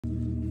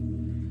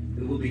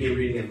And we'll begin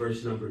reading at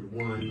verse number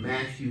 1,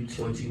 Matthew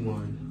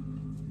 21.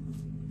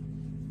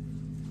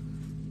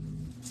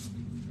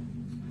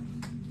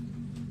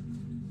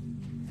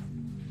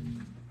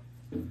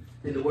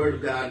 And the word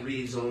of God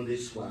reads on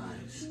this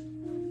wise.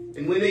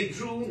 And when they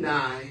drew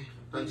nigh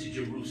unto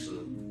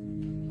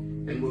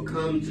Jerusalem, and were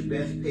come to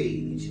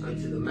Bethpage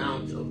unto the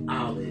Mount of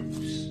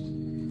Olives,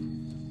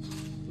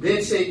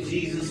 then sent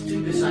Jesus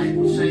 2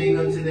 disciples, saying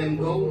unto them,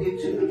 Go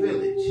into the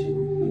village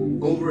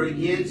over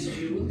against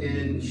you,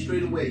 and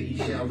straightway ye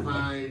shall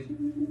find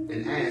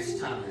an ass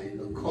tied,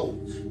 a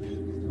colt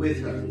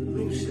with her.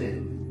 Loose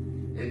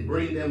them, and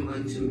bring them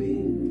unto me.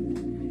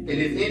 And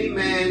if any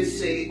man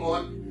say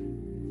aught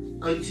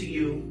unto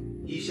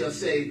you, ye shall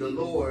say, The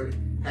Lord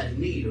hath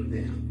need of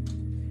them,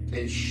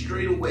 and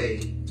straightway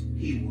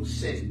he will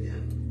send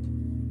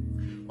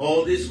them.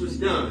 All this was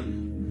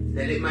done,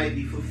 that it might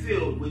be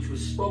fulfilled which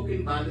was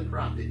spoken by the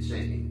prophet,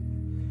 saying,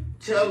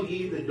 Tell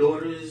ye the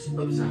daughters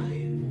of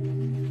Zion,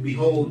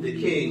 Behold, the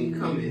King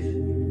cometh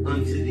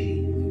unto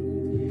thee,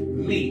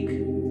 meek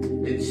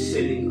and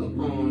sitting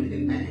upon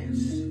an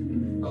ass,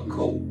 a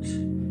colt,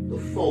 the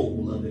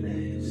foal of an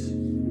ass.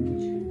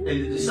 And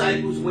the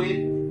disciples went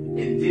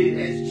and did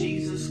as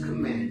Jesus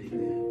commanded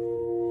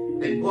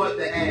them, and brought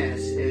the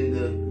ass and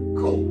the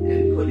colt,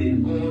 and put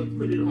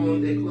it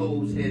on their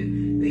clothes,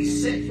 and they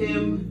set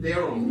him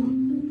thereon.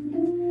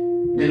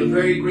 And a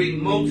very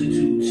great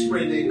multitude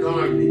spread their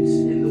garments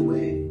in the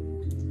way.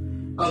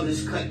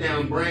 Others cut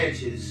down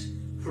branches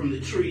from the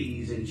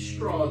trees and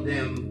strawed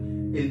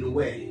them in the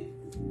way.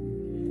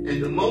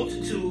 And the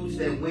multitudes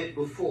that went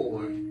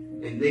before,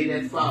 and they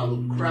that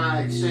followed,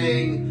 cried,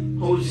 saying,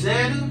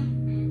 Hosanna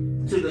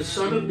to the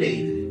Son of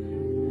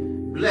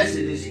David. Blessed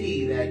is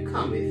he that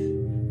cometh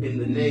in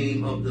the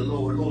name of the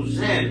Lord.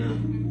 Hosanna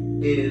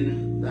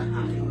in the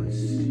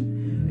highest.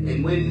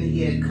 And when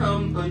he had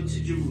come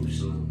unto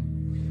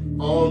Jerusalem,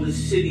 all the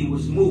city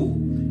was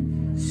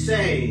moved,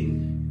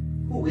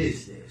 saying, Who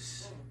is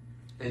this?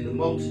 And the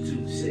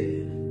multitude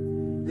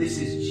said, This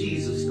is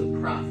Jesus the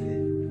prophet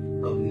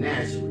of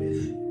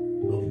Nazareth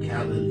of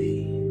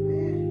Galilee.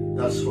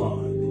 Thus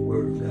far, the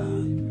word of God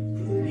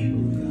for the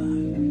people of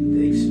God.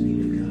 Thanks be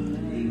to God.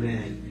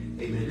 Amen.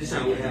 Amen. This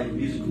time we have a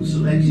musical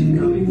selection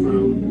coming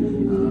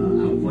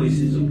from our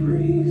Voices of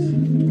Praise.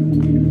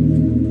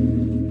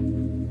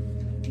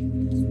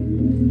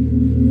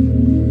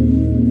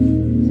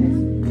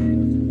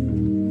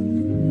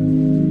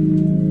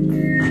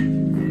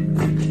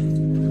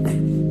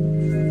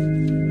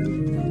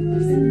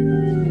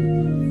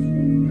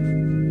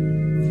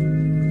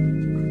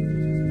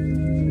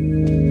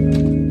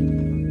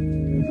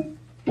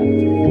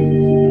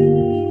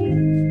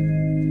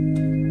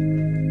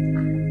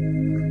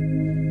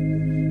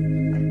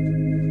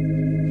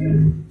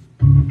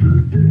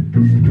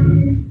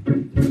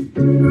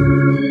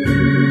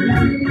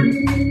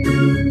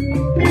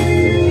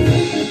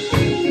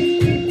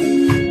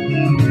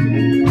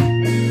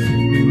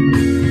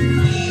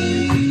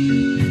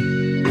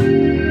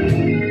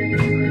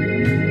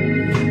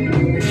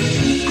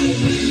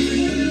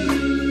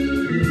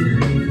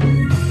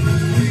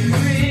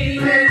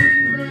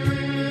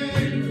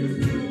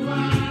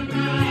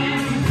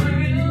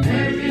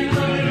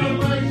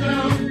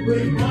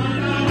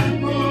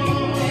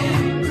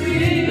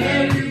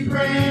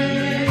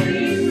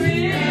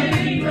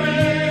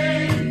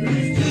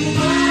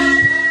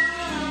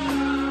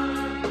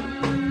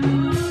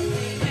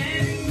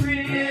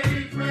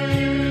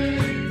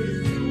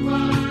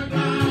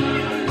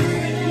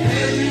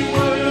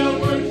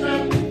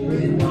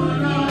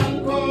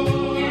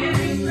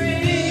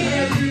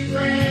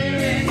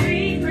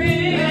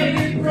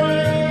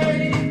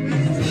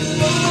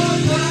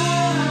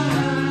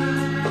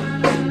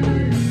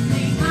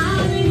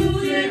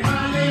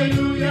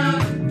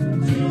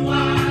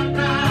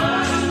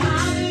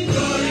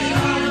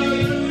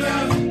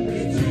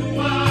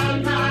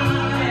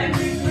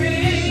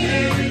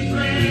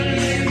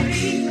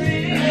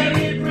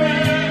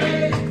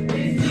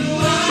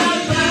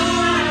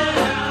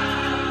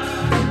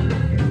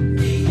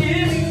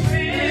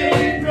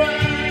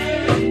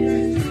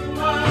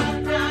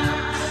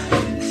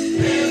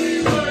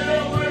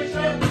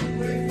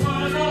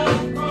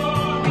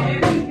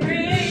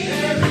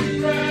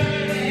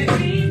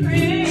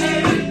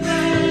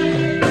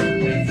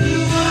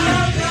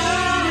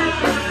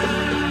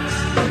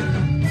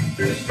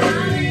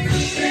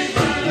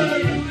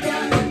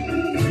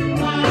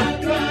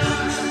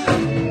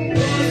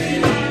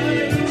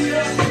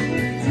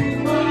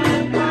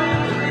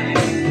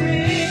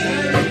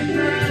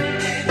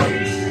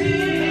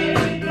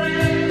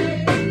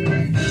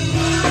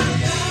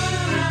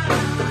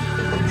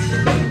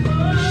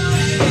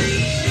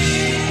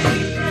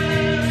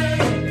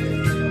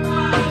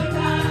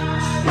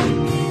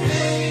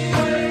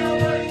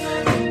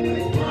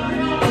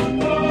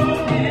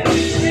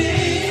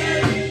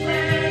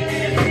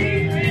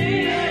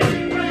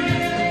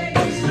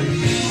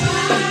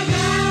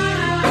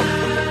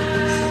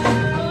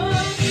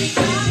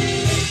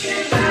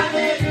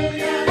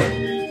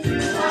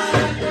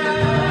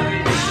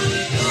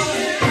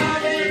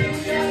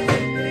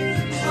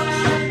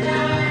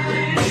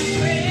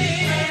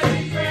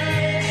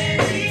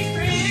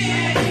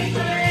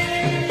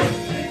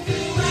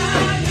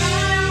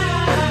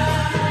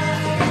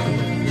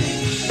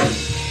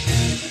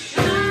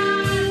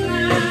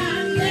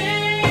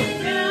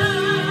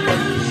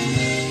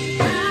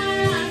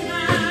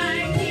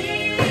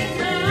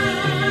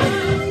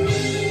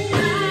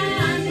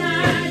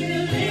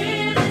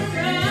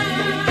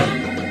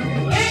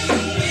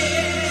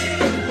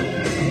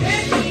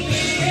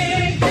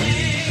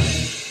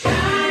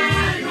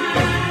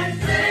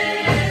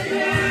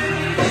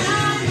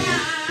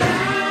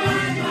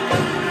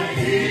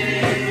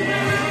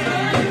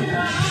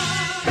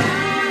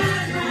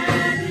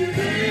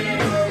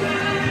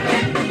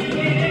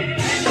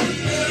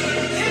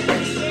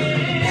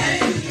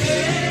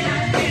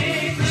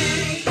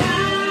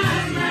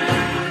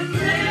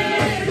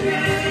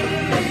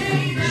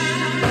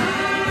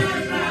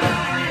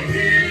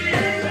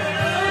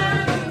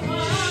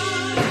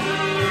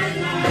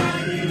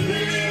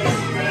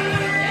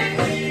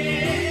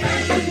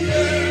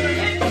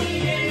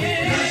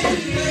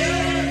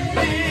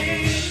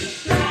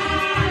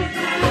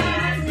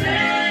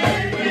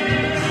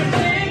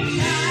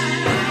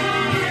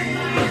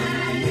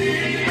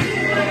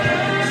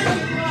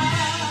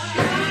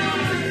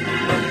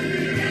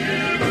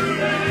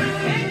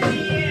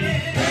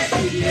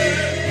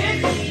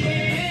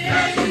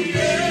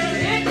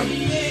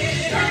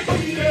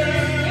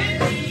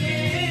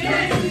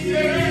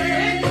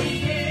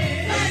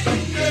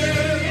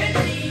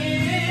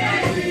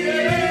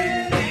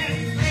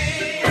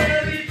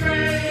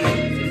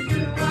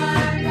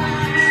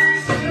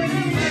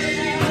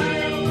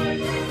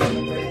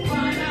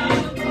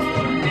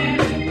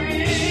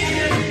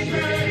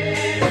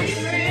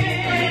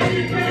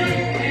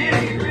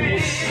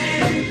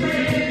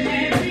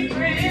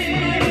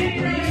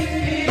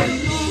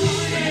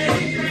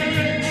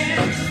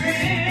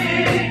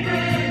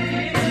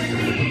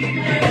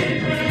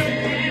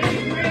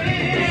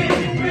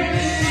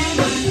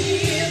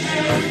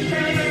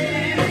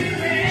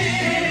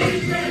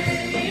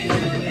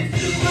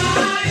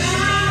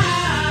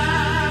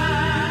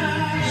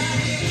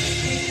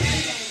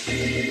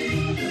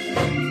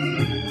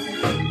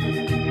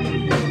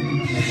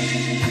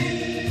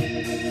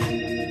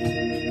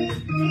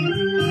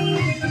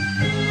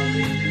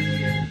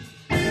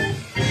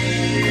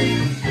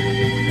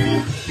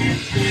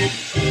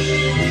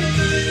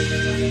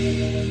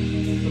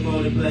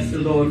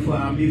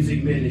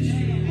 music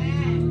ministry.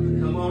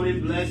 Come on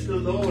and bless the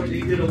Lord. They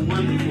did a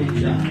wonderful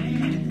job.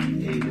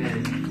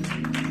 Amen.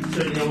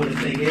 Certainly I want to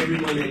thank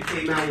everyone that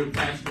came out with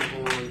Pastor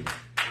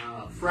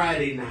on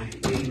Friday night.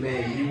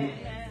 Amen. You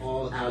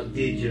all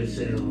outdid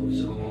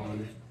yourselves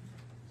on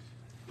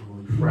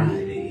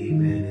Friday.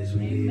 Amen. As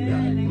we gave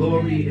God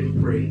glory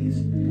and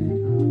praise.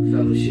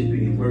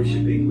 Fellowshipping and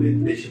worshiping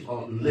with Bishop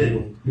Alton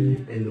Little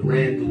and the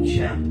Randall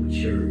Chapel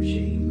Church.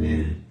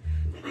 Amen.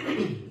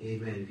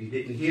 Amen. If you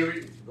didn't hear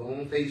it, go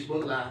on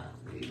Facebook Live.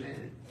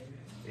 Amen.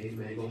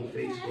 Amen. Go on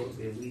Facebook,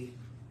 and we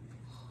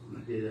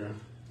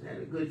had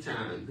a good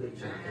time. Good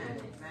time.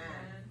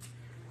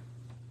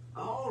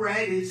 All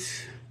right,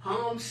 it's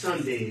Palm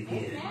Sunday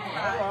again.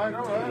 All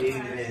right.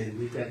 Amen.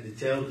 We've got to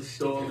tell the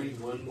story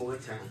one more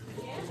time.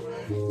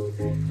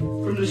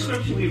 From the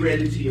scripture we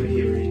read into your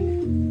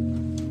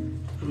hearing,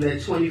 from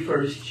that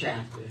 21st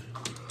chapter,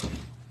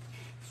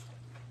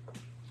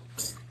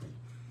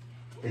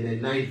 and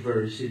that 9th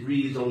verse, it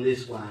reads on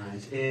this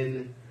wise: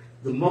 and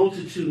the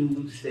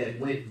multitudes that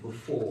went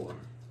before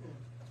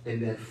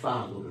and that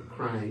followed,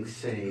 crying,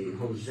 saying,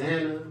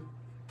 Hosanna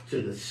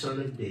to the Son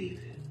of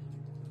David.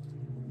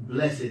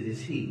 Blessed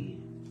is he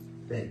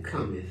that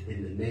cometh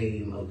in the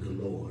name of the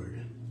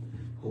Lord.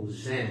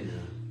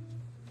 Hosanna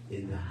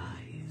in the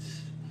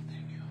highest.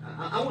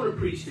 I want to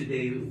preach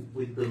today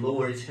with the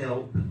Lord's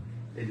help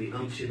and the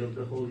unction of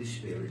the Holy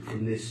Spirit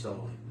from this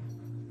thought.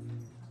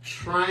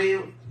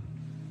 Triumph,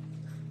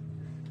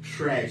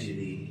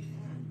 tragedy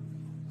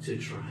to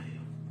triumph.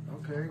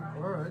 Okay,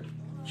 all right.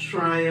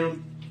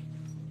 Triumph,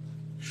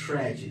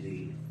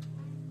 tragedy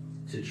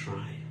to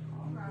triumph.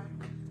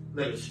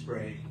 Let us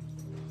pray.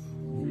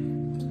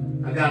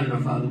 Our God and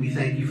our Father, we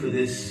thank you for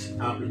this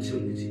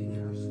opportunity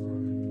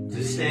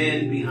to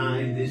stand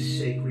behind this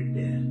sacred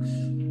text.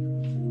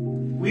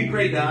 We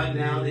pray, God,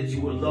 now that you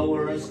will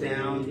lower us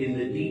down in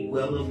the deep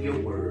well of your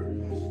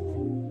word.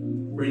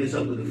 Bring us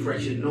up with a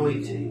fresh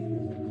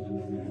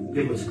anointing.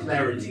 Give us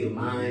clarity of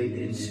mind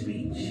and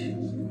speech.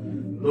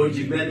 Lord,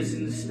 you met us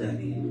in the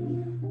study.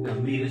 Now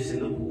meet us in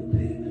the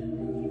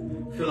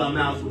pulpit. Fill our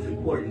mouths with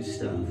important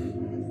stuff.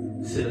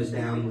 Sit us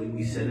down when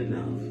we said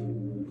enough.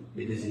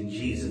 It is in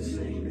Jesus'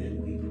 name that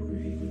we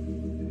pray.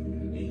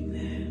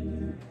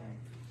 Amen.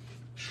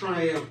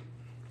 Triumph,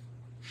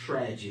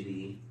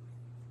 tragedy,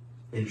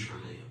 and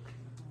triumph.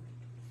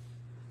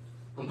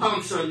 On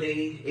Palm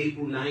Sunday,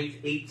 April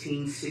 9th,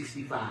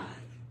 1865,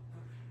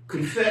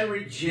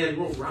 Confederate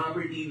General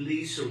Robert E.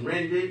 Lee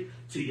surrendered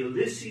to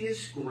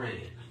Ulysses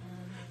Grant,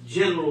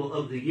 General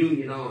of the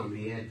Union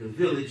Army, at the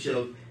village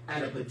of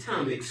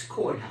Appomattox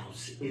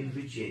Courthouse in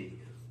Virginia.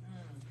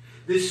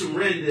 This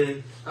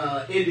surrender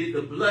ended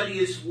the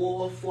bloodiest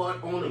war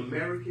fought on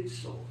American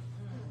soil.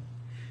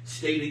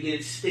 State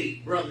against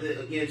state, brother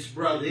against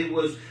brother. It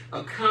was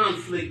a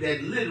conflict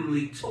that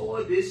literally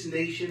tore this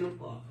nation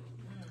apart.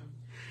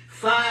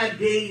 5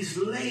 days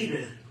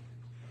later,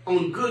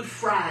 on Good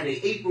Friday,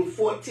 April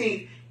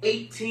 14th,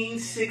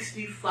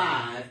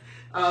 1865,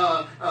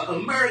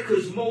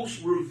 America's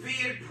most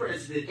revered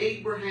president,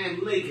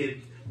 Abraham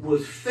Lincoln,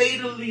 was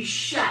fatally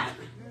shot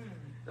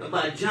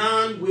by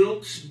John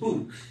Wilkes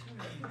Booth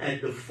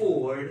at the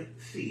Ford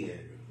Theater.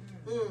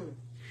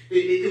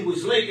 It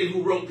was Lincoln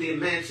who wrote the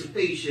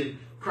Emancipation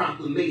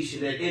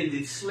Proclamation that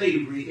ended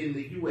slavery in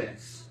the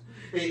U.S.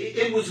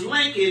 It was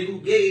Lincoln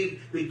who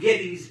gave the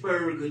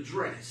Gettysburg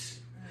Address.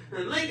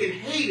 Now, Lincoln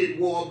hated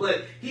war,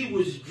 but he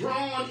was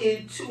drawn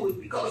into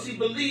it because he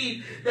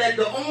believed that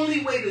the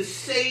only way to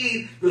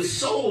save the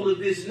soul of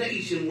this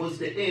nation was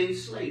to end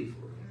slavery.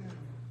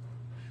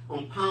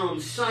 On Palm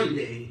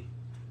Sunday,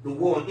 the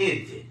war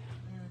ended.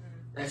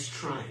 That's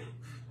triumph.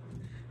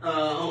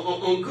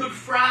 On Good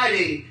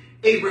Friday,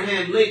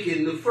 Abraham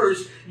Lincoln, the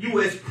first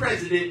U.S.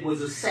 president,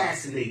 was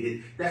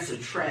assassinated. That's a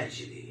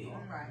tragedy.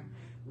 All right.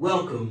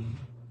 Welcome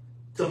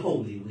to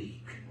Holy Week.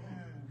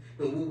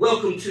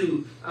 Welcome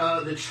to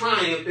the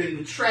triumph and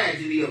the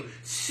tragedy of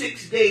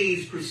 6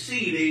 days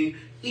preceding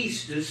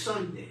Easter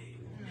Sunday.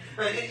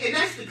 And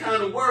that's the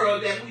kind of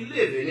world that we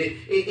live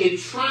in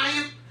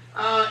triumph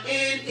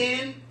and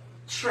in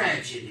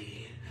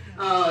tragedy.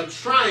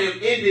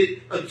 Triumph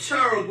ended a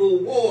terrible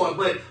war,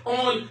 but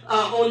on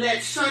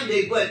that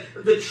Sunday, but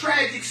the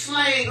tragic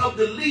slaying of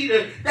the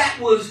leader that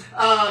was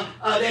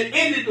that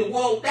ended the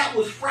war, that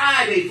was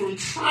Friday. From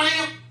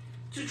triumph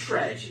to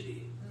tragedy.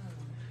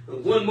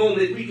 One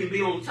moment we can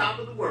be on top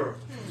of the world,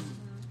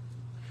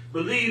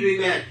 believing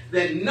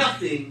that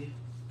nothing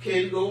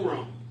can go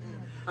wrong,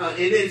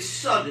 and then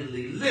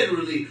suddenly,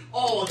 literally,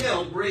 all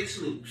hell breaks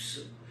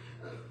loose.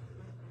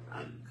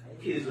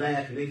 Kids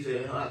laughing. They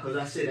say, because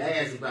I said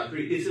ass about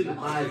 3. It's in the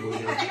Bible. I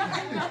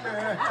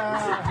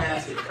said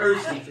Pastor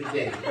Percy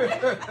today.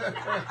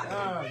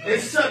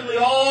 And suddenly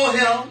all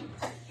hell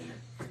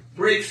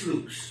breaks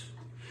loose.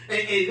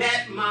 And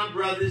that, my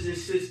brothers and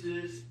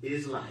sisters,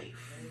 is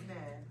life.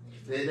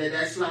 Amen.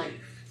 That's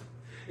life.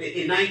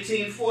 In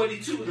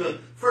 1942, the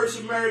first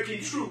American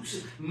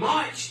troops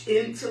marched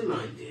into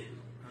London.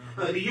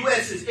 The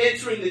U.S. is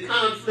entering the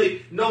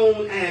conflict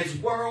known as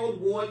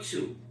World War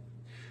II.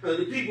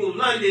 The people of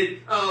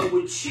London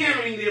were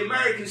cheering the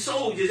American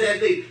soldiers as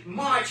they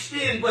marched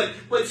in,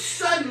 but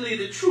suddenly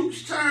the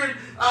troops turned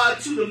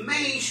to the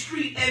main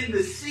street and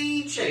the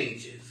scene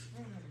changes.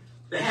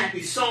 The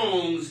happy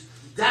songs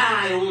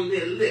die on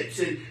their lips,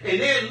 and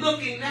they're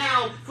looking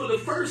now for the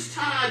first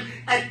time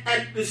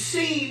at the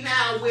scene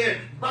now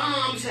where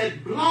bombs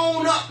had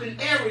blown up an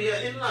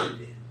area in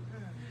London.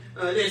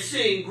 They're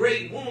seeing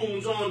great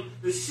wounds on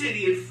the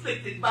city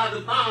inflicted by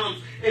the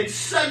bombs, and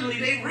suddenly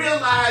they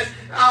realize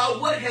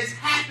what has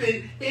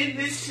happened in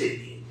this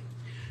city.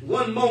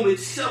 One moment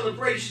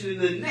celebration,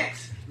 and the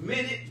next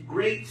minute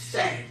great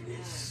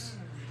sadness.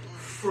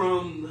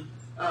 From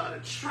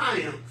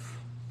triumph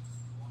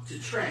to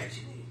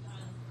tragedy.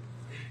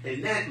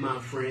 And that, my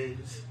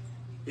friends,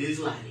 is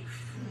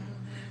life.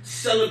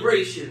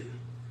 Celebration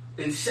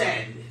and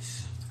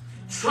sadness.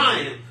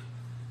 Triumph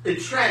and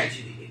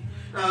tragedy.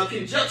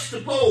 Can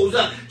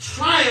juxtapose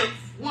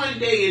triumph one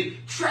day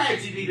and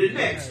tragedy the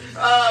next.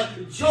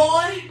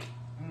 Joy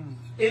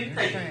and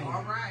pain.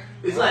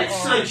 It's like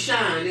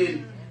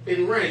sunshine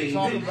and rain.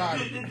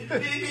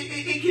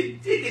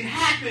 It can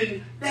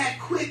happen that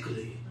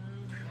quickly.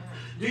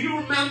 Do you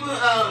remember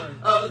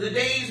the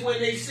days when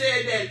they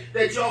said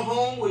that your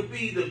home would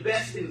be the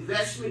best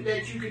investment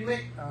that you can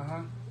make?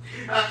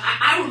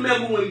 I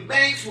remember when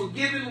banks were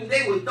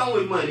they were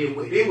throwing money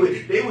away.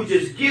 They were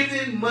just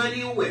giving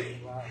money away.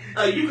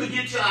 You could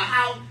get your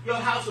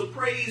house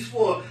appraised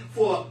for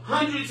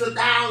hundreds of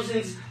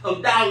thousands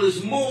of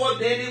dollars more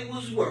than it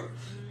was worth.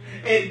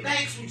 And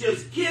banks were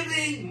just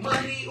giving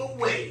money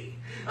away.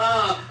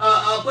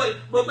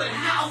 But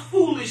how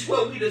foolish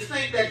were we to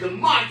think that the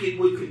market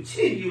would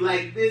continue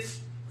like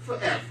this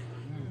forever?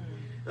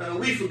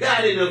 We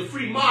forgot in a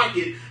free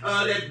market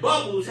that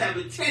bubbles have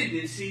a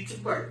tendency to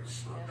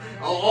burst.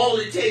 All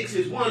it takes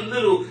is one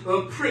little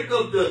prick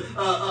of a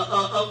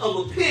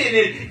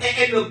pin,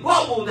 and the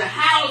bubble, the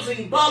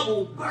housing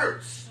bubble,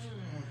 bursts.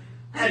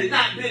 Had it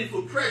not been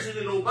for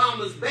President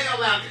Obama's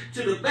bailout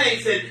to the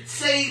banks that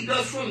saved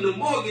us from the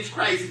mortgage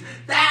crisis,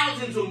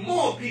 thousands or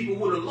more people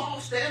would have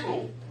lost their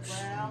homes.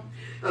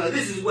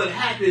 This is what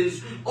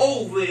happens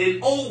over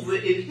and over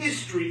in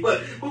history,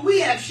 but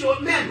we have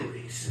short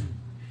memories.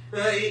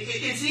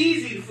 It's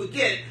easy to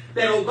forget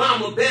that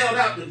Obama bailed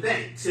out the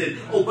banks and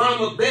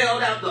Obama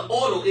bailed out the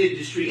auto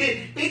industry.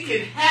 It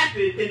can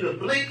happen in the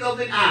blink of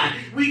an eye.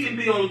 We can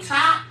be on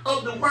top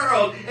of the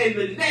world and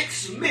the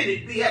next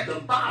minute be at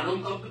the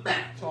bottom of the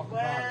barrel. Talk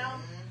about it.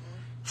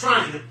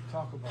 Triumph.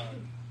 Talk about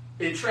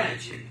it. And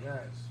tragedy.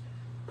 Yes.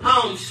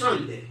 Palm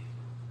Sunday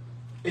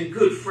and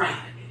Good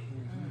Friday.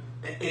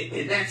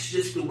 And that's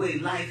just the way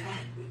life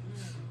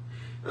happens.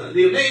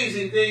 The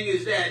amazing thing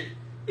is that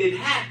it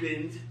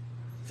happened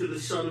to the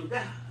Son of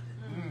God.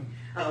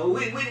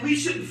 We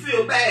shouldn't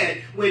feel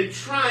bad when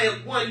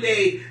triumph one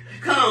day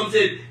comes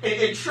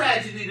and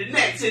tragedy the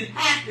next. It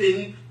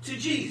happened to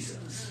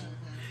Jesus.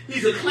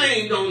 He's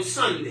acclaimed on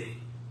Sunday,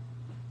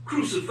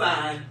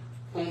 crucified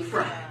on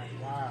Friday.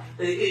 Wow.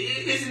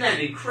 Isn't that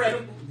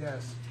incredible?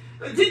 Yes.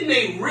 Didn't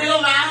they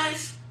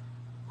realize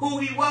who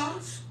he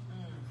was?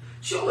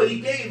 Sure, he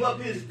gave up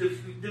his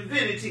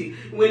divinity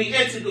when he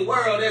entered the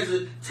world as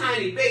a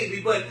tiny baby,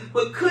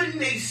 but couldn't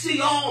they see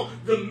all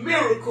the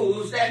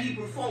miracles that he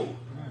performed?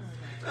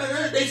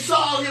 They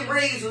saw him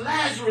raise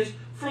Lazarus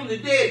from the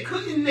dead.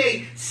 Couldn't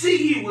they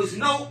see he was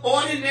no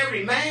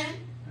ordinary man?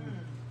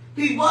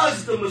 He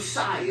was the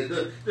Messiah,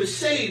 the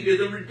Savior,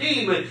 the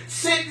Redeemer,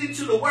 sent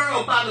into the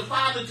world by the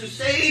Father to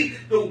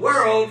save the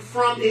world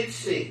from its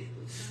sins.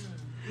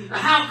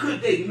 How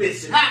could they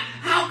miss it?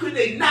 How could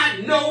they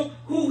not know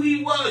who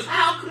he was?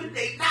 How could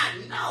they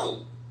not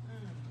know?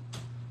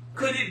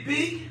 Could it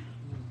be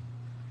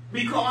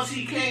because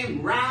he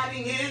came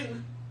riding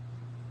in?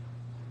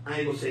 I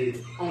ain't going to say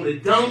it. On a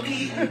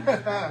donkey. Go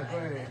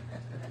ahead.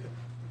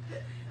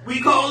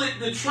 We call it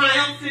the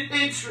triumphant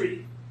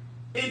entry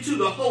into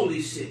the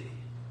holy city.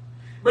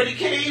 But he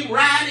came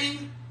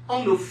riding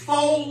on the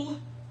foal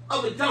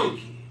of a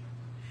donkey.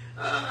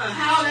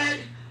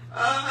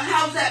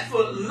 How's that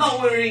for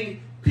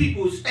lowering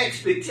people's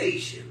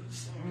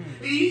expectations?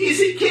 You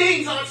see,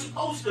 kings aren't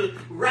supposed to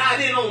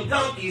ride in on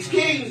donkeys.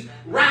 Kings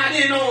ride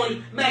in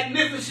on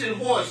magnificent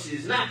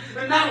horses, not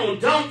on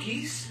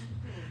donkeys.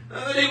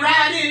 They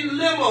ride in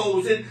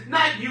limos and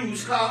not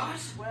used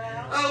cars.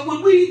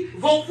 Would we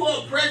vote for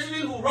a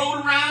president who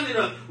rode around in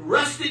a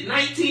rusted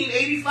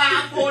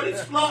 1985 Ford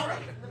Explorer?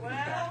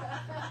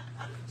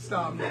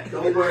 Stop.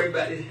 Don't worry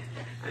about it.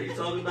 I ain't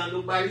talking about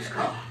nobody's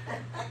car.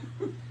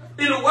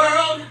 In a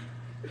world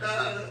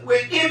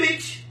where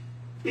image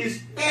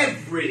is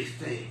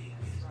everything.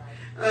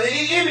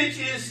 Image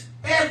is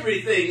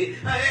everything.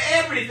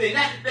 Everything.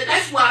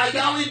 That's why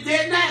y'all in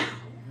debt now.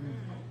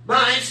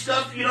 Buying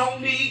stuff you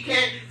don't need,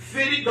 can't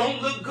fit it,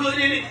 don't look good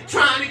in it,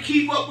 trying to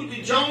keep up with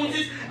the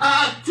Joneses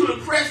to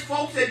impress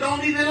folks that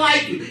don't even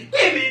like you.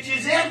 Image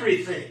is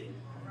everything.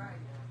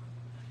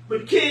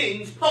 But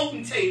kings,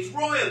 potentates,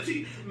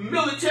 royalty,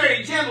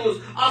 military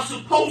generals are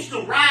supposed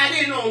to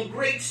ride in on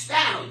great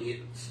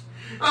stallions.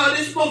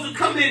 They're supposed to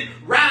come in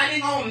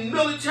riding on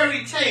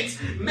military tanks,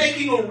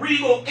 making a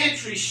regal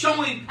entry,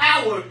 showing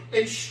power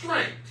and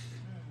strength.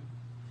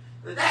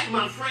 That,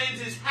 my friends,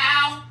 is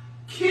how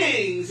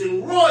kings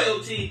and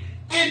royalty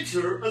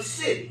enter a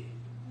city.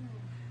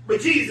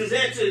 But Jesus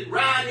entered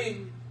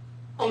riding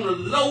on a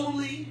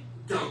lowly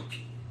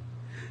donkey.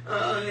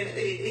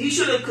 He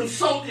should have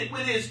consulted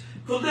with his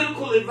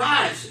political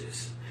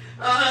advisors.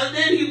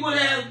 Then he would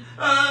have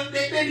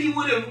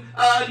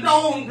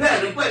known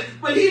better.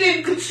 But he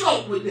didn't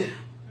consult with them.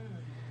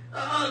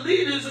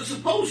 Leaders are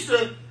supposed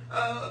to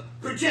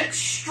project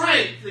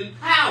strength and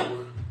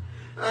power.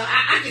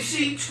 I can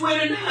see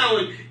Twitter now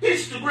and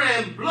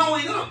Instagram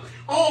blowing up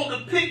all the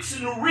pics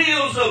and the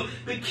reels of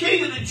the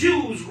King of the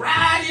Jews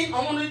riding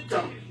on a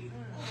donkey.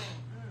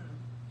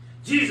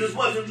 Jesus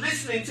wasn't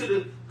listening to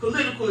the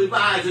political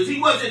advisors. He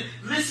wasn't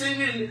listening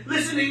to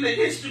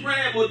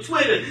Instagram or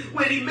Twitter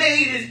when he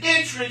made his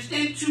entrance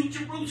into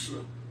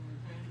Jerusalem.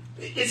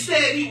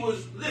 Instead, he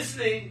was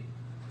listening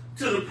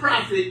to the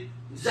prophet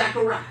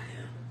Zechariah.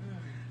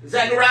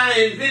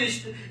 Zechariah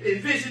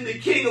envisioned the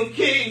King of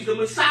Kings, the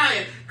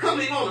Messiah,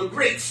 coming on a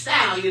great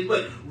stallion,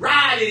 but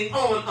riding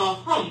on a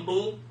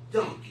humble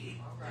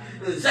donkey.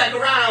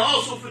 Zechariah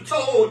also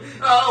foretold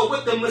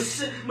what the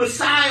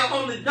Messiah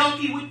on the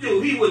donkey would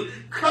do. He would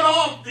cut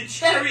off the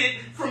chariot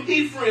from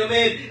Ephraim,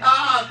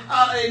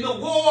 and the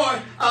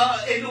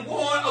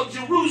war of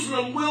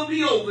Jerusalem will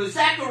be over.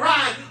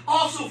 Zechariah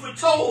also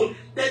foretold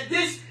that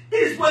this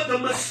is what the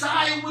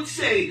Messiah would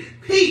say: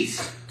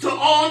 peace to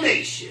all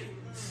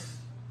nations.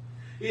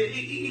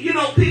 You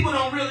know, people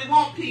don't really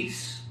want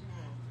peace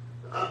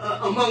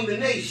among the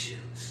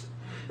nations.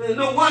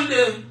 No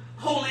wonder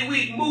Holy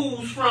Week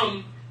moves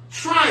from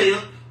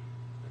triumph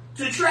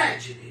to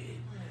tragedy.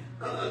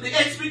 The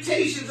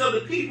expectations of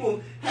the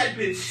people had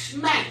been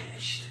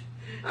smashed.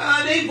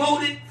 They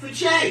voted for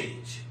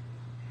change.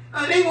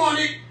 They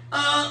wanted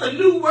a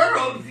new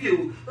world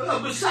view.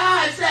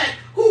 Besides that,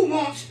 who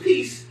wants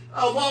peace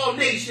of all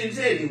nations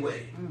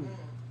anyway?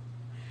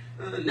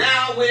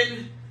 Now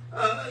when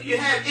you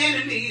have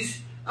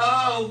enemies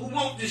who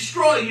won't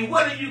destroy you,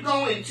 what are you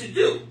going to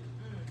do?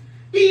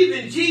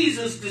 Even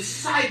Jesus'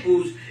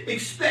 disciples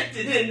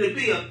expected him to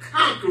be a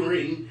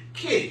conquering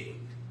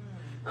king.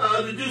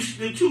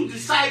 The two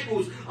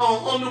disciples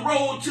on the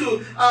road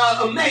to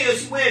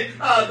Emmaus, when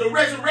the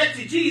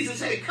resurrected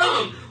Jesus had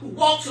come, who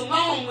walks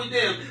along with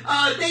them,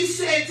 they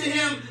said to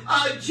him,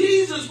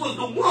 Jesus was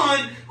the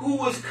one who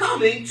was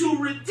coming to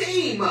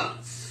redeem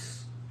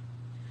us.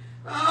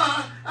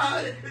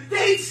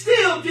 They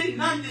still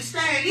didn't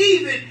understand,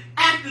 even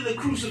after the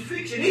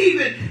crucifixion,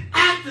 even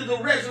after the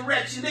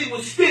resurrection, they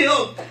were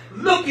still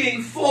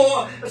looking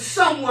for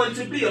someone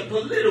to be a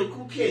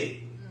political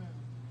king.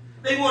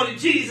 They wanted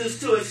Jesus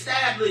to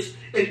establish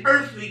an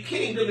earthly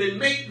kingdom and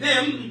make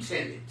them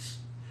lieutenants.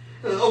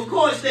 Of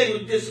course, they were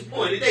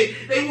disappointed.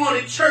 They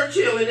wanted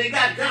Churchill and they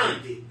got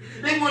Gandhi.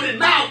 They wanted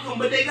Malcolm,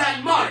 but they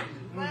got Martin.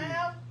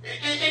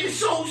 And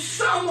so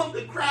some of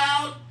the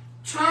crowd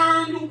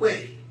turned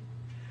away,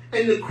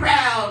 and the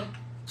crowd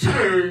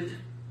turned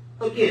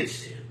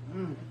against him.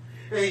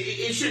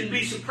 It shouldn't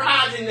be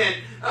surprising that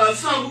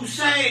some who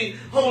sang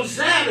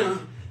Hosanna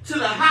to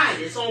the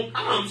highest on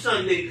Palm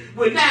Sunday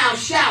were now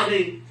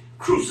shouting,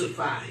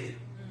 crucify him,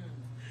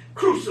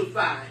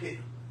 crucify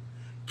him,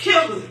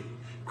 kill him,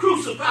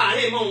 crucify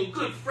him on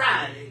Good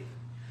Friday,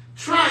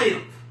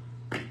 triumph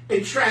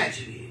and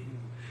tragedy,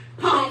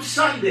 Palm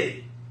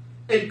Sunday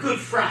and Good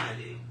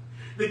Friday.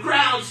 The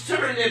crowds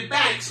turned their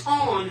backs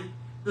on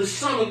the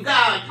Son of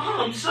God.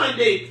 Palm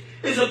Sunday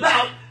is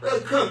about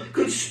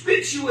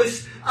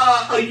conspicuous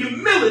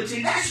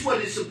humility. That's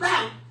what it's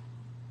about.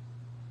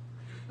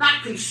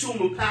 Not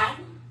consumer power.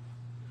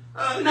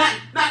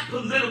 Not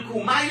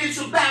political might. It's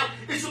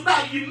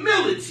about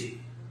humility.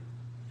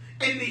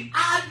 And the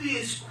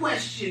obvious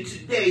question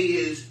today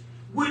is,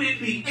 would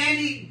it be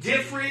any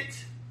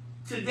different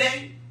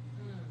today?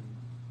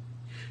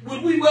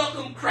 Would we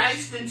welcome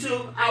Christ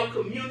into our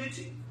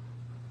community,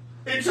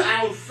 into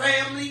our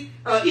family,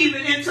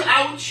 even into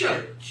our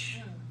church?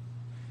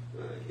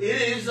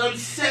 It is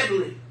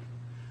unsettling.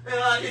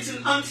 It's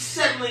an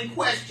unsettling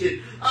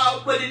question,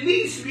 but it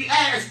needs to be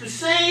asked. The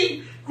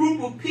same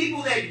group of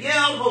people that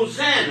yelled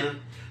Hosanna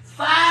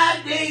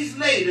 5 days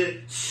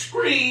later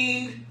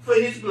screamed for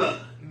his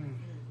blood.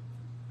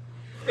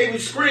 They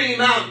would scream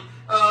out,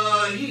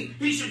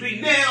 he should be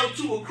nailed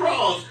to a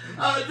cross.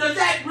 Does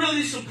that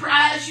really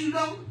surprise you,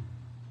 though?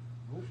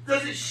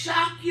 Does it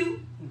shock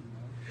you?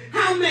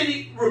 How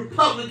many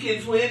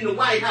Republicans were in the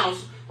White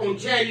House on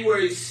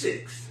January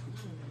 6th,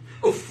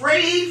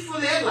 afraid for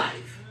their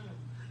life,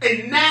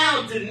 and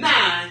now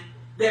deny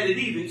that it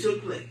even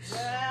took place?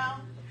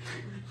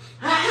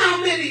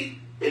 How many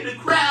in the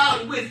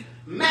crowd with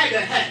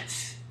MAGA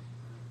hats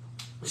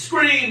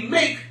scream,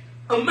 "Make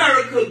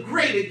America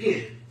great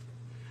again,"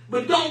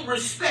 but don't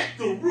respect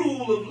the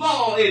rule of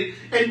law and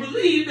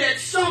believe that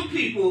some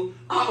people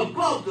are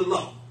above the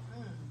law?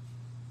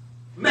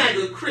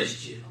 MAGA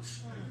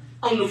Christians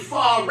on the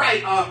far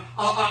right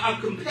are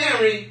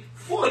comparing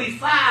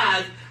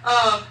 45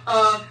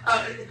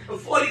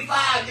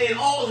 45 in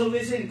all of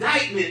his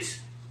indictments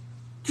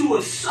to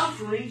a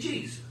suffering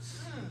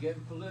Jesus.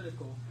 Getting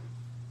political.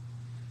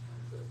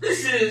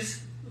 This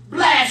is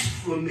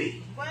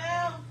blasphemy.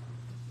 Well,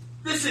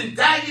 This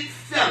indicted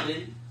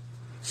felon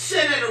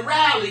said at a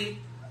rally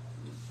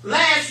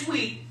last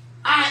week,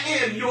 I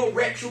am your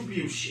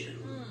retribution.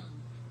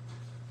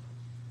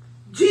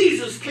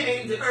 Jesus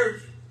came to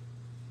earth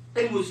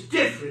and was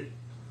different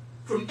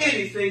from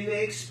anything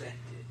they expected.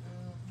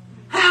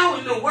 How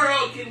in the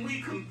world can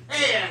we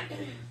compare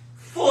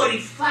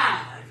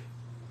 45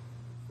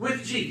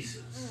 with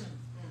Jesus?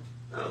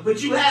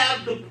 But you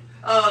have the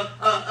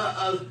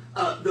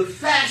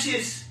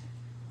fascist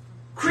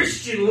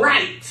Christian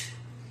right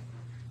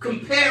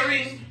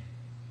comparing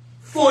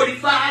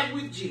 45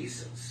 with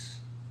Jesus.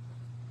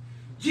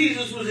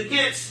 Jesus was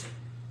against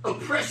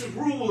oppressive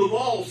rule of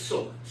all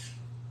sorts.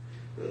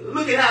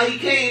 Look at how he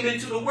came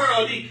into the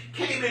world. He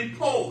came in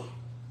poor.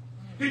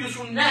 He was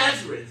from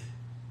Nazareth,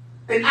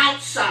 an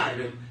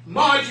outsider,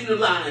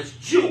 marginalized,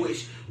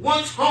 Jewish,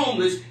 once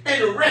homeless,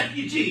 and a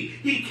refugee.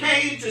 He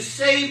came to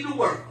save the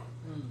world.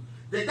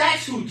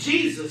 That's who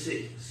Jesus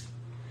is.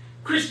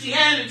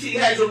 Christianity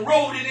has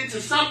eroded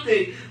into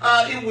something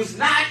it was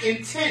not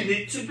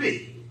intended to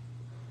be.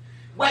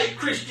 White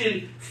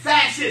Christian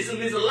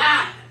fascism is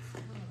alive.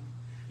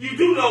 You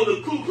do know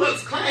the Ku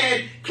Klux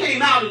Klan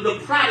came out of the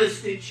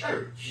Protestant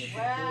church.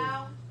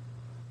 well,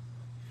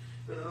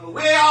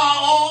 Where are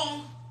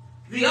all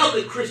the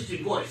other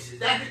Christian voices?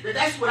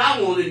 That's what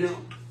I want to know.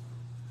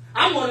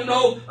 I want to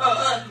know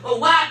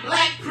why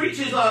black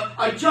preachers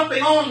are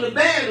jumping on the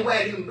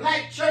bandwagon.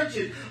 Black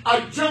churches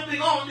are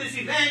jumping on this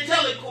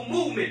evangelical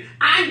movement.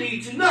 I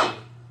need to know.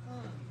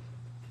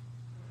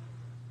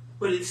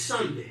 But it's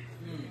Sunday.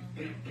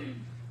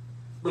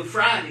 But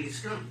Friday is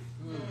coming.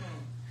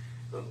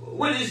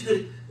 What is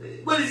it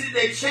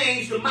that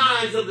changed the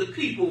minds of the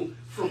people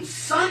from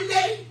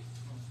Sunday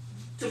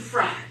to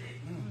Friday?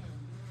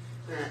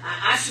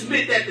 I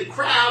submit that the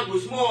crowd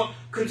was more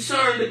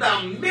concerned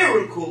about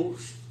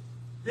miracles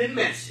than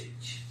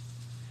message.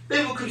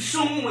 They were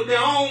consumed with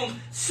their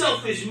own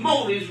selfish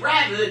motives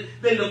rather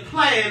than the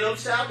plan of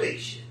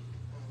salvation.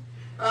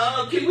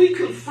 Can we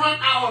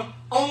confront our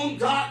own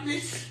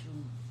darkness?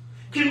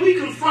 Can we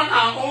confront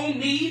our own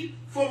need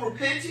for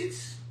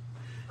repentance?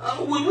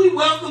 Will we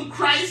welcome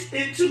Christ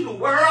into the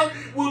world?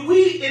 Will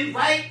we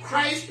invite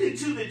Christ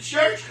into the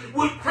church?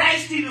 Would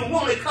Christ even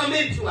want to come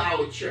into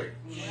our church?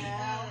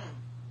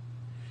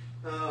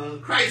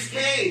 Christ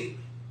came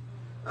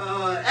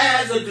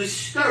as a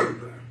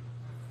disturber,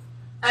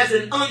 as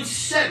an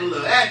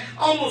unsettler,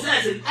 almost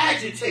as an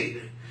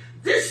agitator.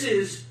 This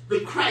is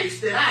the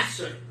Christ that I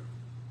serve.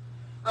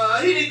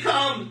 He didn't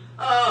come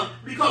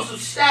because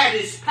of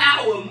status,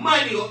 power,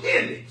 money, or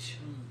image.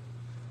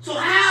 So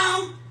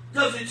how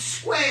does it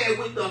square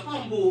with the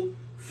humble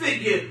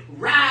figure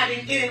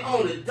riding in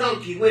on a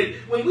donkey?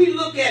 When we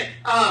look at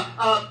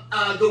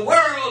the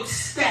world's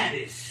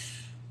status,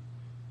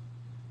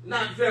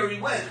 not very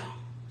well.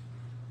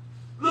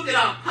 Look at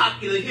our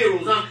popular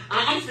heroes.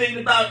 I'm thinking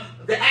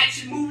about the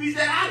action movies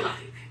that I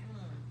like.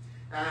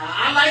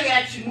 I like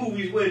action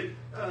movies when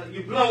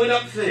you're blowing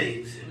up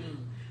things,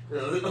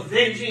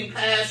 avenging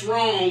past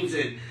wrongs,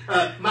 and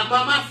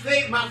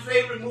my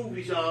favorite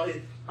movies are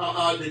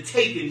the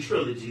Taken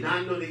trilogy. Now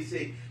I know they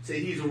say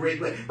he's a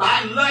rape, but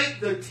I like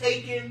the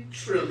Taken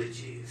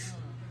trilogies.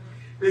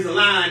 There's a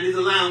line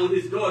when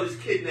his daughter's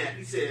kidnapped.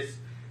 He says,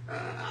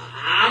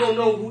 "I don't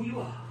know who you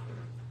are.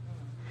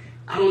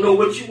 I don't know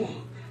what you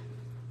want.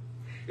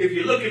 If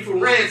you're looking for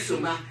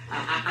ransom,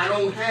 I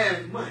don't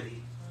have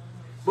money.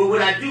 But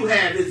what I do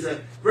have is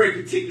a very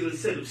particular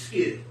set of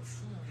skills.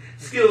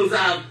 Skills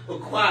I've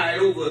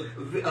acquired over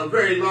a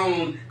very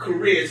long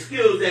career.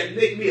 Skills that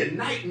make me a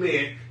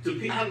nightmare to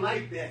people." I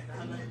like that.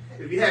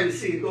 If you haven't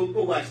seen it, go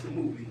watch the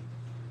movie.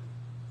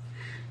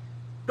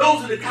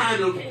 Those are the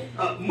kind of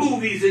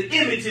movies and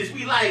images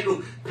we like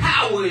of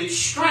power and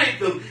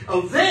strength, of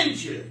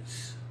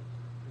avengers.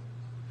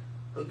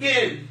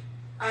 Again,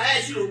 I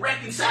ask you to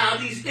reconcile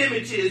these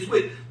images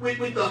with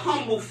the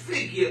humble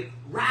figure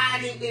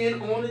riding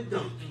in on a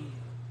donkey.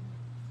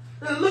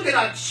 Now look at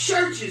our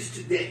churches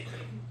today.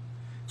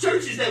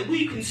 Churches that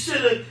we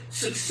consider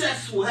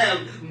successful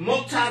have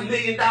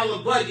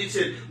multi-million-dollar budgets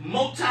and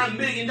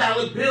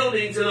multi-million-dollar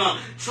buildings and are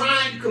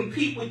trying to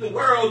compete with the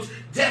world's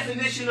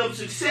definition of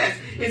success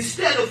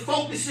instead of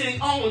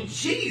focusing on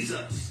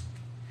Jesus.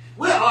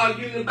 We're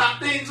arguing about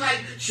things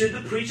like, should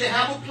the preacher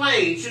have a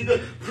plane? Should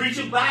the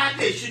preacher buy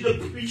this? Should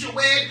the preacher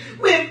wear it?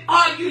 We're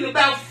arguing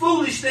about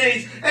foolish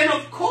things. And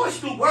of course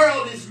the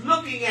world is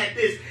looking at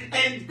this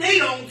and they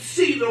don't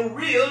see the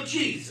real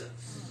Jesus.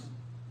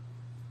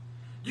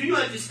 Do you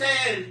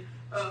understand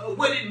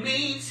what it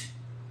means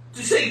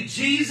to say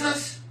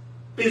Jesus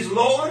is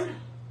Lord?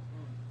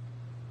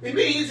 It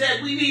means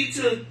that we need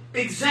to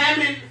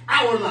examine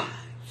our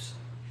lives,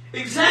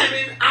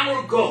 examine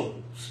our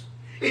goals,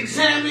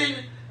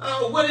 examine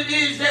what it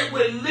is that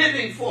we're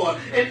living for,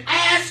 and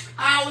ask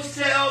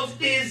ourselves,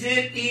 is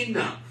it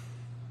enough?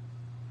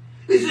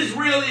 Is this is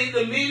really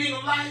the meaning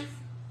of life?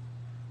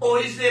 Or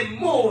is there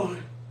more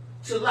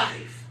to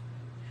life?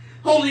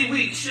 Holy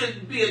Week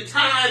should be a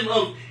time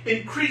of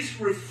increased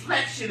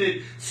reflection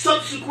and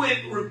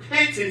subsequent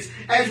repentance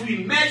as we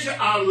measure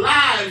our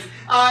lives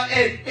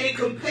and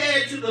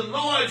compare to the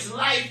Lord's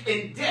life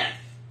and death,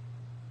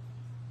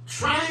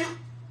 triumph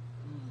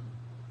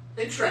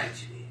and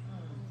tragedy,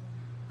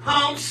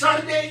 Palm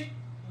Sunday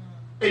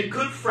and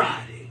Good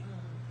Friday,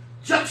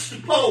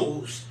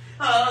 juxtaposed,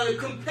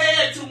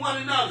 compared to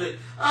one another,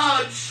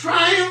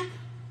 triumph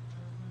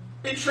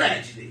and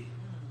tragedy.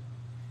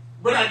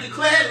 But I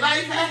declare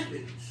life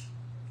happens.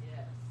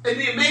 Yes. And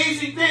the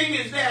amazing thing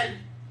is that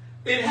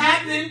it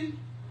happened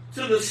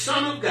to the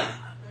Son of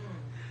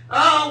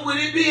God. Would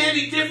it be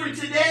any different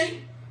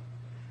today?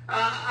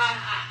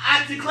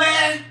 I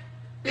declare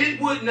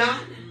it would not.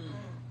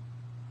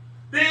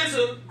 There's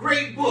a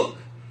great book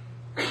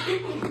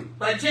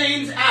by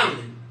James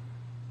Allen.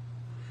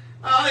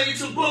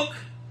 It's a book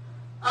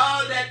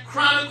that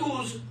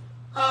chronicles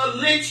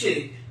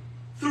lynching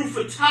through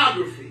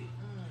photography.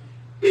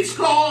 It's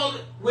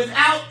called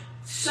Without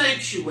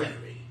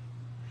Sanctuary.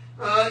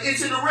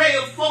 It's an array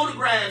of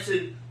photographs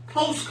and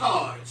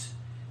postcards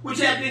which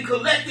have been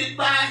collected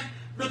by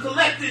the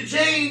collector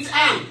James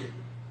Allen.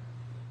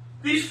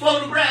 These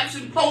photographs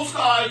and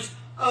postcards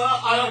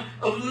are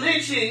of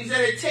lynchings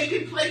that had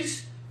taken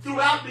place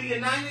throughout the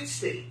United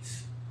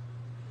States.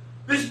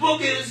 This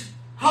book is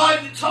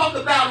hard to talk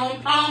about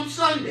on Palm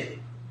Sunday,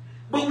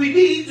 but we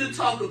need to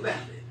talk about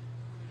it.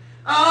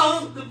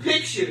 The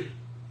picture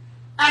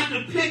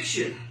after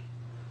picture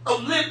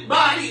of limp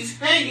bodies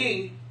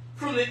hanging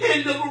from the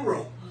end of a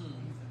rope.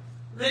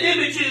 The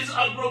images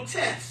are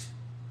grotesque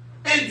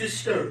and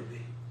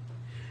disturbing.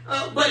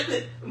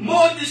 But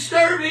more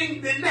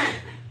disturbing than that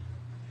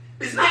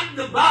is not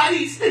the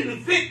bodies and the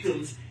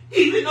victims,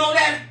 even though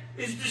that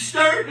is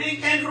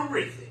disturbing and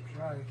horrific.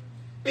 Right.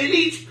 In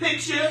each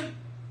picture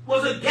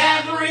was a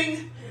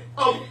gathering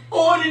of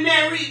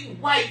ordinary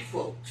white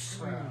folks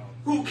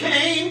who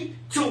came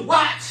to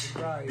watch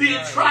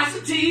the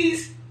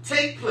atrocities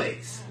take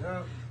place.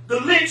 Yep. The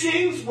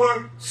lynchings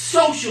were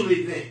social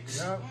events.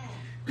 Yep.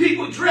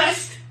 People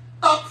dressed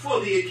up for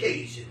the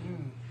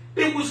occasion.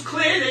 It was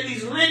clear that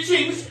these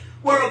lynchings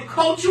were a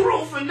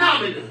cultural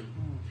phenomenon.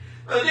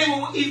 They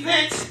were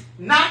events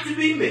not to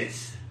be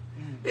missed.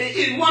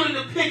 In one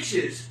of the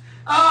pictures,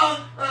 as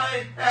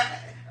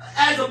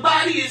a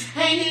body is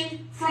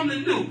hanging from the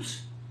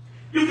noose,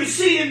 you can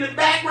see in the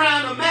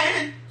background a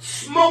man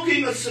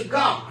smoking a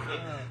cigar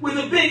with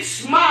a big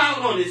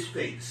smile on his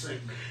face.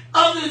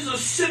 Others are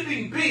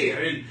sipping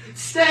beer and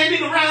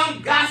standing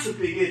around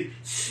gossiping and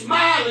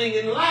smiling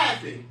and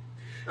laughing.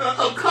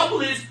 A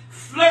couple is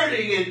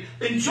flirting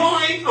and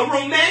enjoying a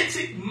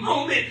romantic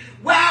moment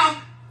while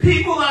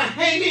people are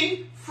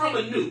hanging from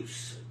a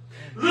noose.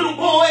 Little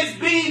boys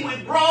beam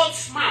with broad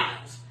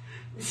smiles,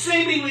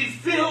 seemingly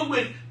filled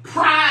with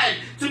pride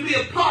to be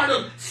a part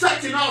of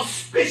such an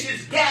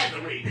auspicious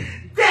gathering.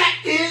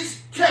 That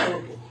is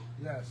terrible.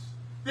 Yes.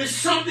 There's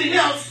something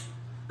else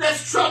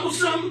that's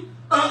troublesome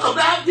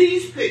about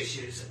these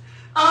pictures.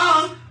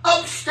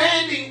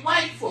 Upstanding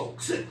white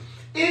folks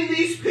in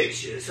these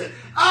pictures.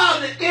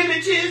 The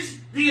images,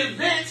 the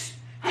events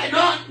had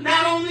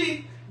not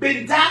only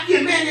been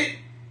documented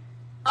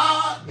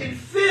in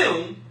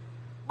film,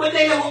 but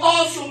they were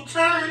also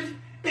turned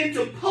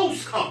into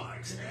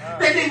postcards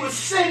that they were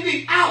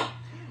sending out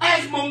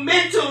as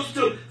mementos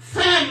to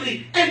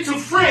family and to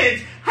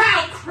friends.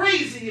 How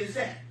crazy is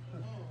that?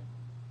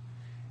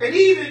 And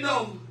even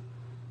though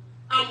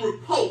I'm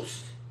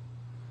repulsed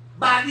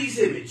by these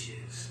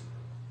images,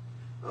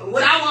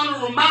 what I want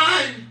to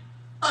remind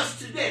us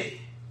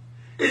today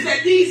is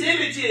that these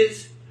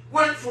images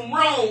weren't from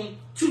Rome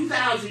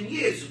 2,000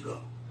 years ago.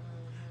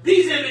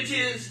 These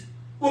images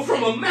were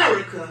from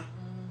America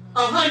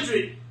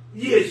 100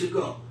 years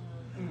ago.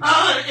 And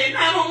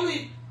not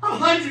only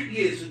 100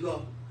 years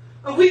ago,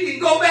 we can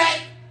go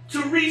back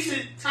to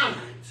recent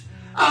times,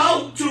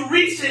 to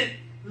recent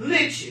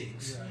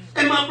lynchings.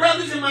 And my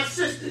brothers and my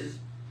sisters,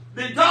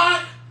 the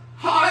dark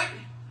heart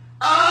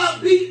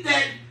beat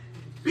that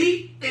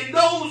beat in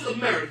those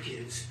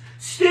Americans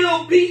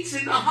still beats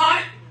in the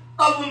heart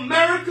of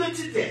America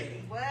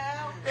today.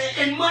 Well,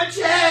 and much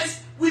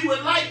as we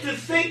would like to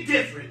think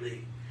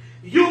differently,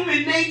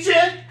 human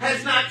nature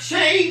has not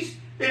changed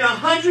in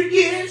 100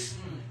 years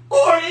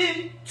or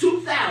in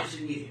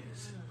 2,000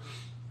 years.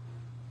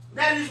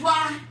 That is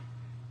why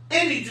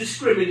any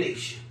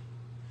discrimination,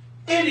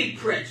 any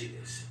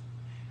prejudice,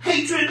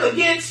 hatred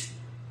against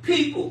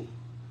people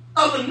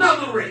of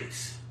another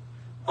race,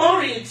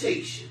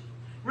 orientation,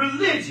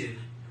 religion,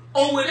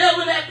 or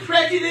whatever that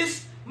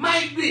prejudice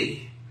might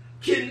be,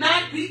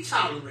 cannot be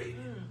tolerated.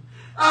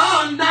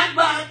 Not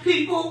by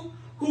people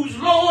whose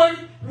Lord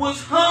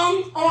was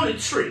hung on a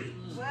tree,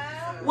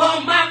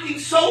 while mocking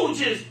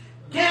soldiers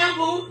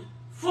gambled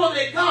for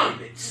their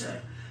garments.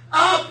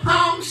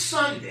 Palm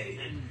Sunday,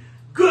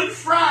 Good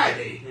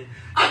Friday,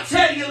 I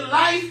tell you,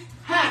 life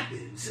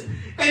happens.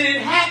 And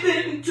it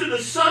happened to the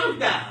Son of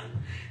God.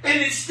 And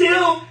it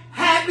still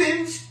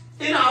happens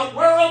in our our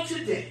world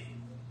today.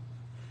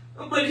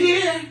 But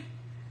here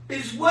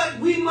is what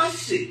we must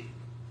see.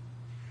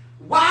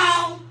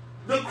 While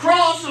the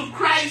cross of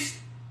Christ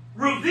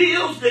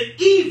reveals the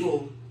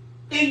evil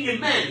in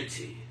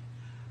humanity,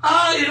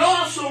 it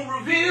also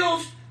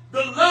reveals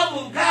the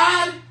love of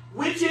God,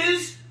 which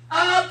is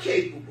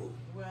capable.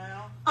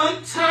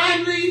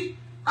 Untimely,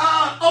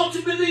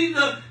 ultimately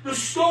the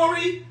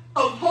story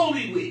of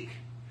Holy Week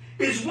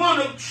is one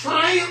of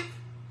triumph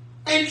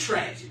and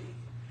tragedy.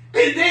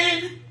 And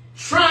then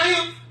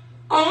triumph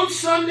on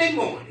Sunday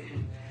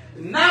morning,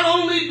 not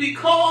only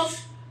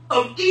because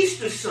of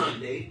Easter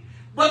Sunday,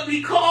 but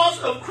because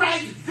of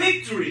Christ's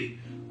victory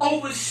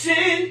over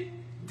sin,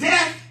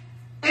 death,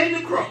 and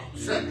the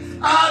cross.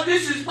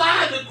 This is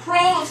why the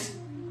cross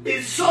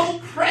is so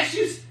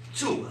precious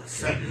to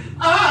us.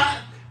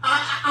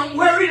 I'm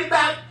worried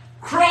about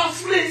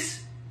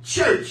crossless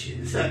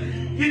churches.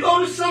 You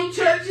go to some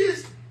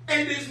churches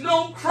and there's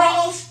no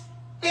cross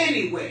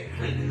anywhere.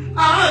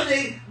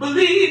 They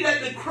believe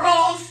that the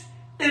cross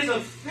is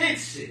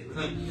offensive,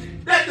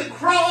 that the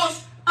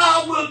cross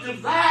will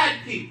divide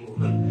people,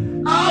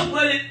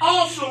 but it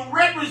also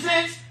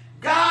represents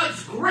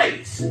God's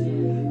grace,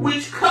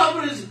 which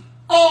covers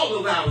all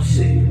of our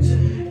sins,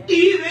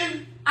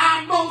 even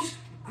our most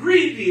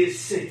grievous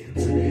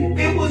sins.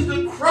 It was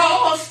the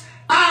cross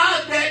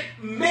that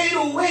made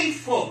a way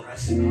for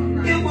us.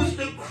 It was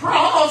the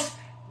cross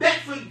that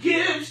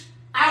forgives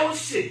our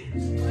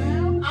sins.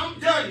 I'm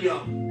done,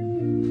 y'all.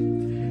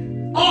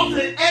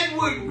 Author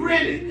Edward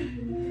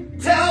Brennan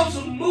tells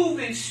a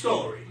moving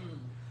story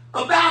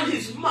about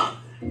his mother.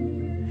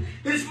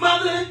 His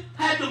mother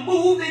had to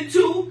move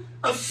into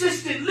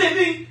assisted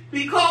living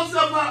because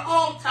of her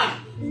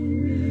Alzheimer's.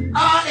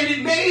 And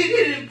it made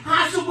it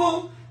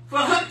impossible for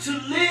her to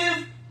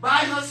live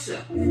by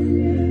herself.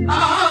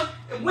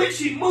 And when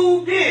she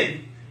moved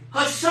in,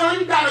 her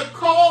son got a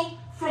call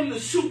from the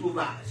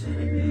supervisor.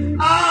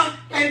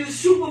 And the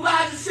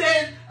supervisor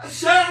said,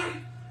 "Sir,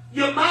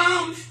 your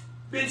mom's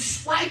been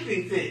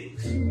swiping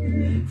things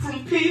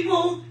from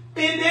people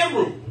in their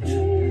rooms.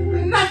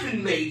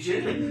 Nothing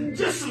major,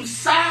 just some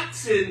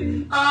socks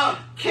and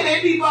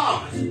candy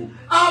bars.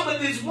 But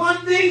there's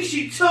one thing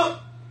she took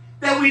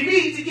that we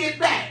need to get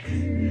back.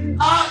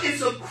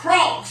 It's a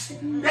cross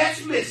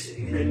that's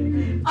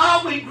missing."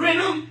 When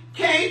Grenham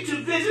came to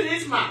visit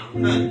his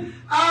mom,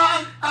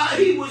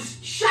 he was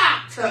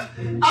shocked,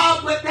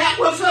 but that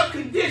was her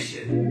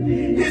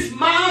condition. His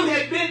mom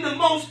had been the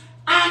most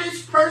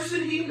honest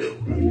person he knew.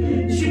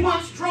 She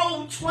once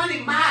drove 20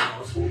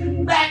 miles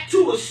back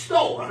to a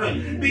store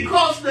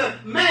because the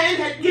man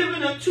had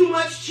given her too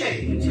much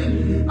change.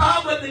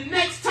 But the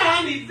next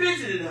time he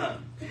visited her,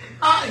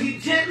 he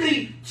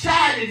gently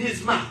chided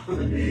his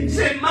mom. He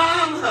said,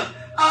 "Mom,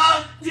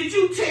 did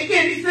you take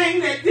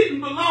anything that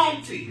didn't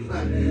belong to you?"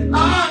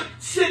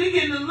 Sitting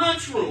in the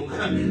lunchroom,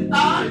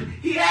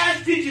 he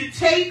asked, "Did you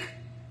take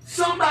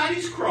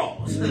somebody's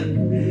cross?"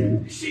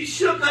 She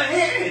shook her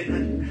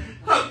head.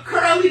 Her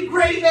curly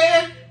gray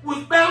hair was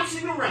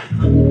bouncing around.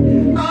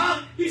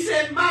 He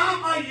said,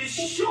 "Mom, are you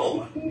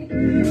sure?"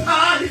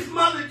 His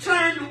mother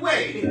turned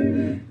away.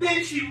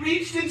 Then she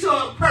reached into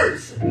her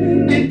purse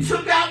and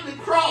took out the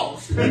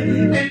cross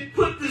and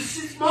put the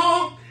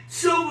small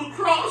silver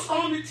cross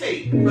on the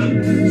table.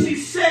 She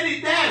set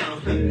it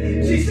down.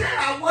 She said,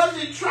 "I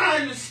wasn't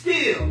trying to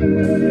steal."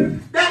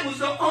 That was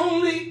the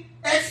only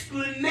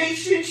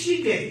explanation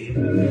she gave.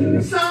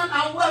 "Son,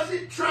 I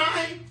wasn't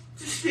trying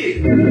to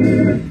steal."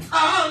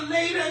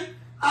 Later,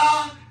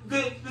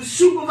 the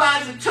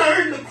supervisor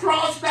turned the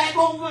cross back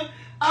over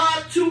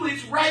to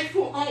its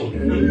rightful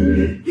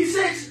owner. He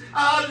says,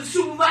 the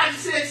supervisor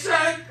said,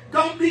 "Sir,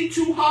 don't be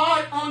too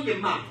hard on your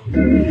mom.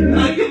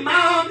 Your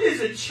mom is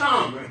a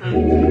charmer.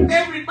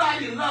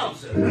 Everybody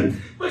loves her.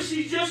 But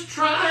she's just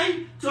trying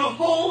to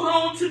hold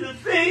on to the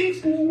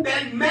things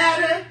that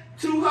matter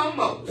to her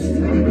most."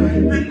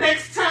 The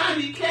next time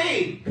he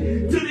came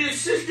to the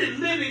assisted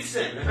living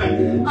center,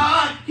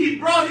 he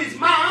brought his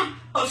mom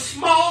a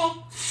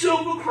small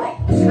silver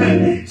cross.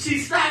 She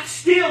stopped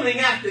stealing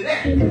after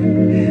that.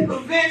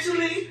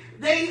 Eventually,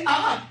 they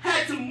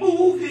had to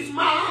move his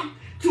mom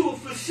to a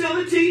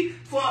facility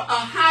for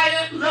a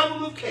higher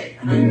level of care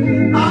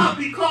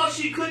because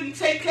she couldn't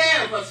take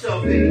care of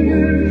herself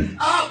anymore.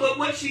 But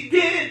what she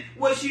did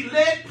was she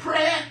led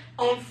prayer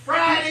on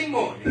Friday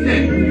morning.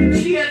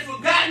 She had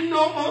forgotten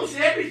almost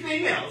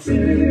everything else,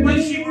 but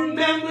she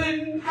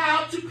remembered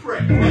how to pray.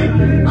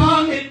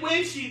 And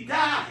when she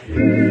died,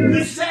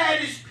 the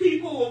saddest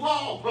people of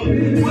all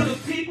were the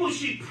people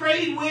she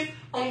prayed with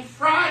on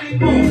Friday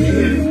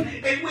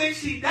morning. And when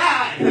she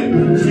died,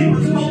 she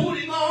was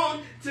holding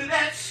on to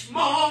that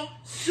small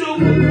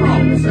silver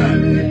cross,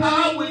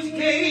 which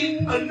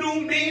gave a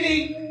new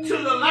meaning to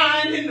the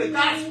line in the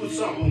gospel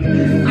song,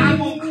 "I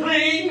will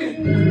cling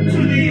to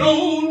the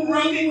old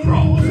rugged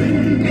cross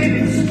and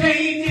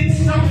exchange it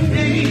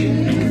someday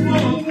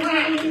for a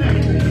crown."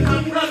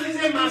 My brothers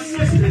and my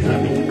sisters,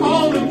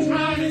 all I'm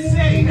trying to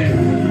say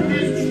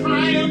is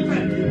triumph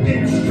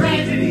and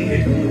tragedy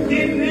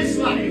in this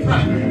life.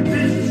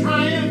 There's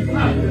triumph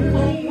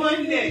on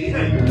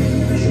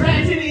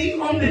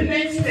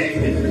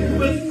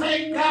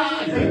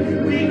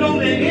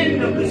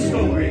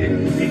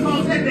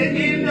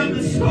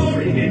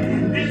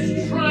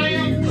this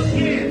triumph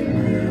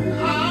again.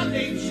 Ah,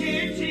 they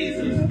cheered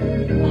Jesus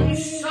on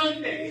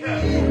Sunday.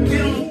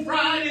 And on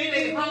Friday,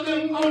 they hung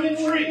him on a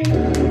tree.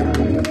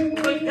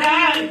 But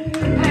God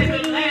had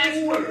the last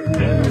word.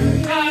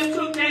 God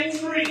took that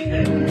tree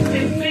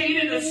and made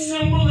it a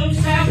symbol of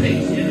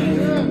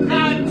salvation.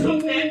 God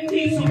took that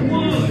piece of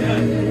wood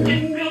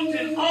and built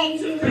an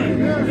altar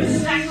to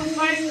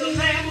sacrifice the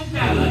Lamb of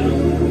God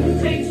who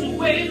takes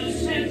away the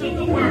sins of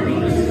the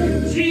world.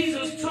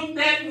 Jesus took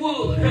that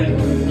wood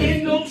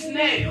in those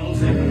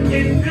nails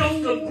and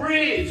built a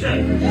bridge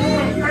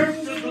from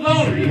earth to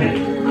glory.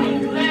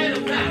 I'm glad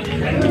about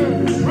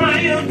it.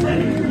 Triumph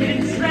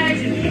and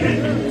tragedy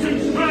to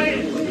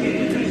triumph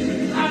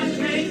again. I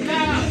thank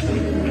God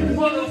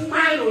for the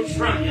final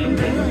triumph.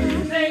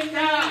 Thank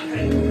God.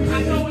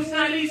 I know it's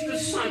not Easter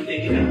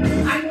Sunday.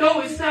 I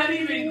know it's not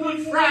even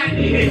Good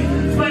Friday.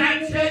 But I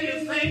tell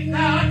you, thank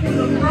God for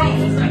the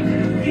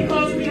cross.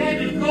 Because we had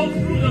to go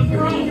through the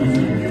cross.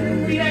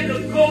 We had to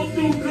go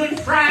through Good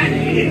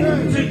Friday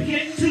to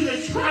get to the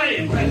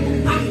triumph.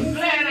 I'm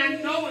glad I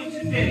know him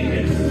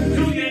today.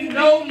 Do you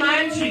know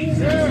my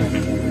Jesus?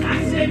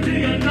 I said, do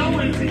you know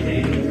him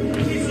today?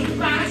 He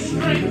supplies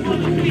strength for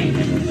the weak.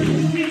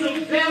 He's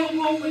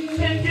available for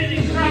tempted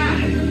and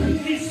tried.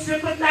 He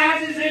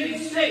sympathizes and he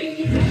saves.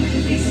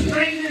 He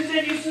strengthens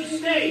and he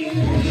sustains.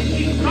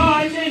 He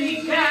guards and he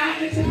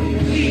guides.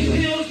 He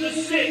heals the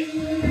sick,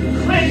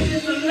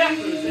 cleanses the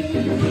lepers,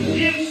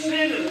 forgives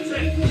sinners,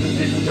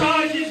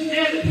 discharges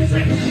debtors,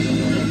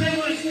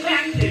 delivers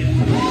captives,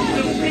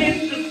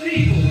 defends the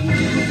feeble,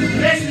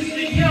 blesses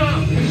the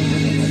young,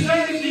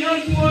 serves the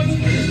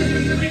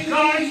unfortunate,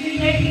 regards the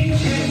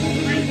aged,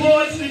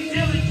 rewards the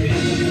diligent,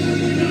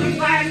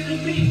 purifies the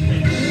meek.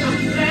 I'm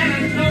glad I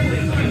know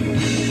him.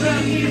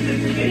 Well, he's the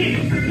king.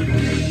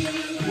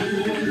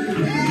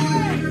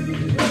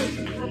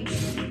 From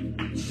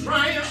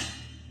triumph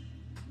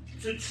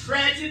to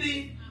tragedy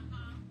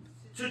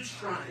to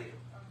triumph.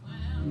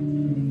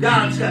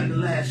 God's got the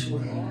last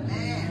word.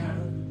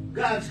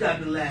 God's got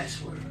the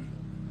last word.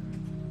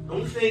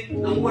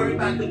 Don't worry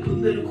about the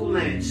political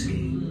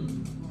landscape.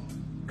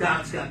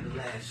 God's got the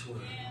last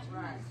word.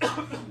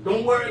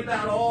 Don't worry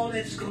about all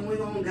that's going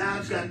on.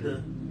 God's got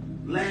the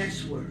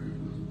last word.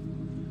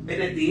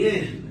 And at the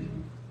end,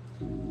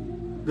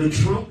 the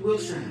trump will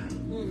sound.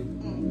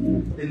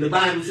 And the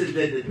Bible says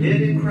that the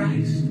dead in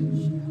Christ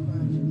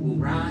will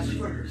rise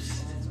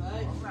first.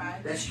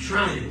 That's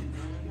triumph.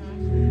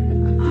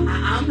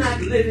 I'm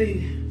not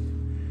living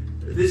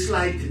this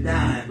life to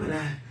die, but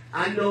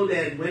I know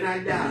that when I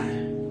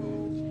die,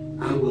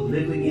 I will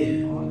live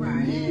again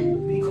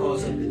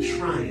because of the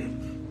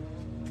triumph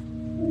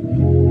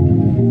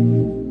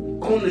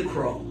on the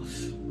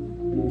cross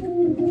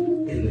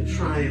and the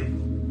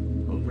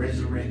triumph of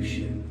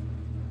resurrection.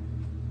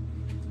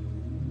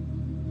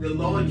 They'll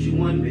laud you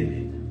one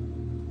minute,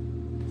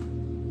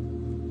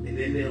 and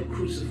then they'll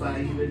crucify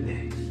you the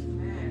next.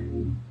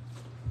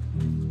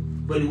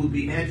 But it would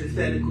be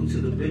antithetical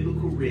to the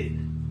biblical writ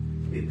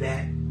if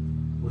that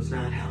was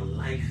not how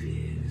life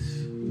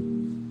is.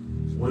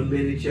 One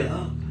minute you're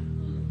up,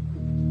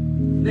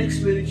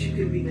 next minute you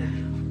can be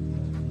down.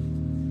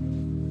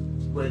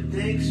 But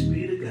thanks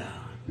be to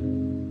God,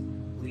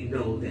 we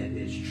know that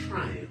there's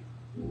triumph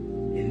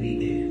in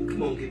the end.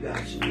 Come on, give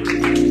God some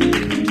praise.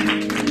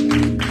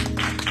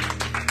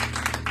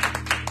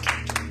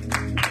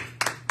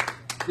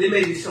 There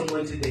may be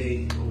someone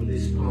today on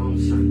this Palm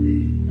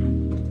Sunday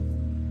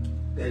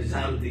that is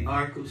out of the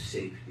ark of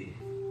safety.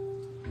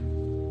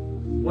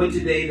 One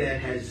today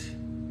that has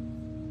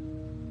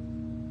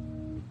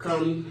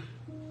come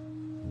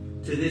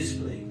to this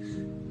place.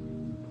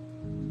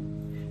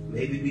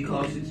 Maybe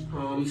because it's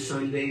Palm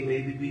Sunday,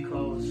 maybe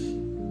because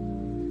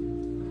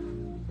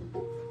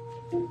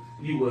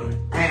you were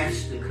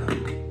asked to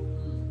come.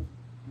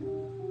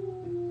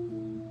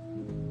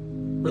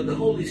 But the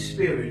Holy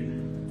Spirit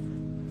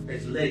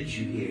has led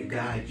you here,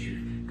 guided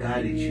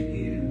you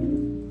here.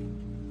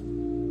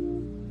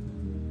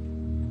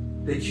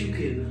 That you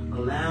can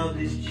allow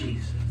this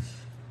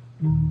Jesus,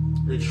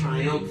 the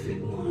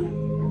triumphant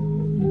one,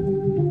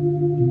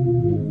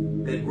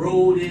 that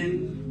rode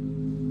in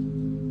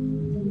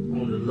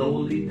on the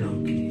lowly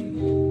donkey.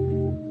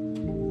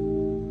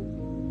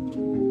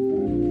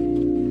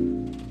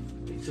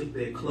 They took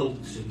their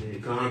cloaks and their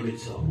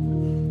garments off,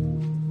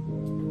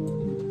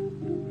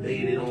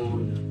 laid it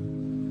on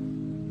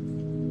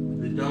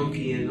the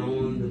donkey and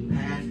on the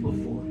path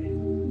before him,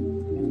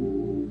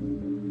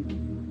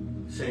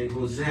 saying,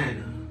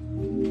 Hosanna,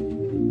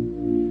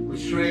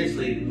 which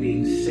translated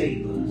means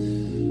save us.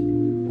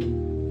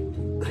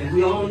 And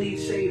we all need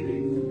saving.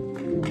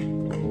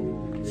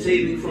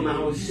 Saving from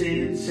our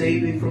sins,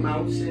 saving from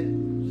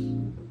ourselves.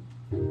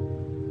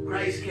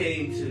 Christ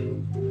came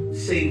to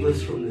save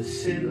us from the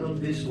sin of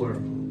this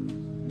world.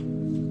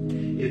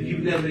 If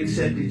you've never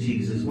accepted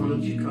Jesus, why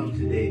don't you come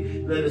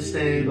today? Let us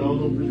stand all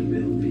over the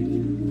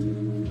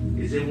building.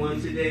 Is there one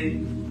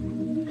today?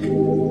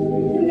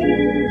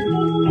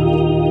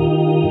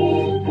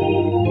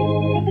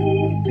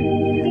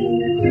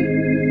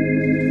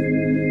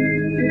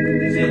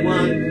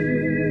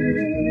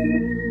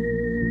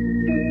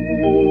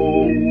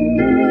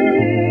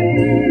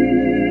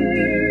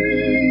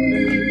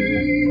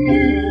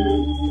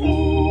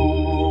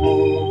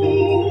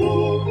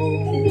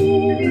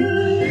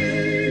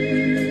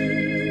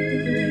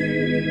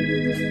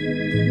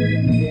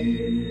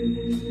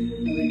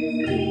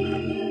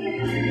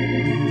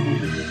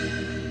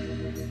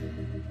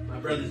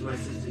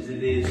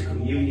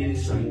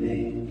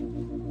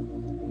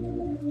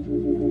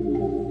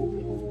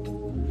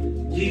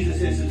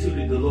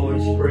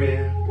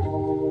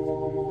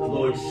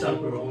 Lord's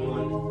Supper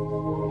on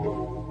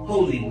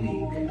Holy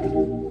Week,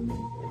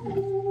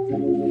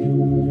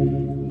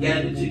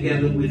 gathered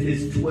together with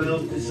his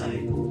 12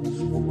 disciples.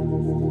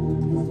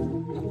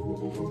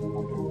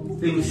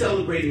 They were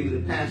celebrating the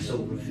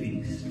Passover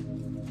feast.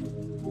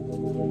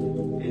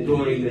 And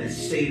during that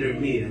Seder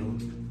meal,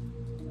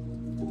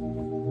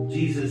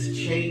 Jesus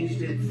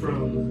changed it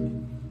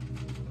from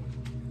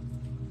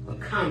a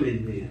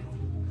common meal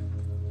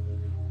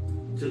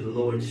to the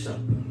Lord's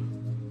Supper.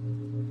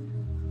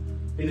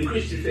 In the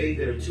Christian faith,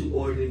 there are two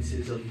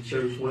ordinances of the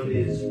church. One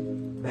is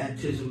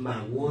baptism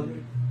by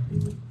water,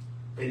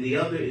 and the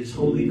other is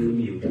Holy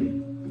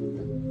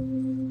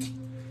Communion.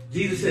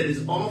 Jesus said,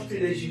 as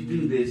often as you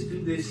do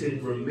this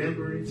in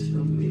remembrance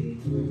of me.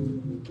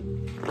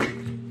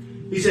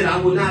 He said, I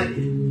will not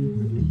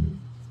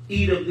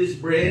eat of this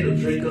bread or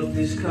drink of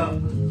this cup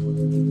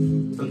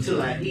until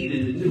I eat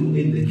it anew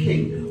in the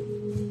kingdom.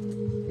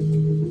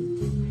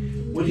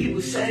 What he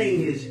was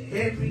saying is,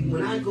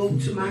 when I go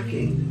to my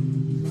kingdom,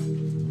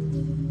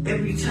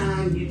 every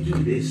time you do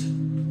this,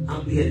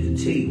 I'll be at the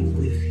table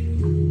with you.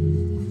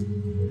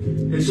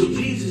 And so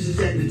Jesus is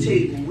at the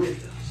table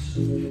with us.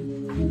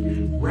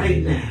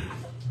 Right now.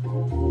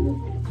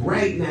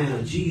 Right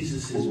now,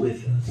 Jesus is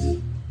with us.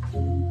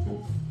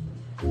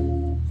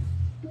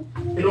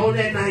 And on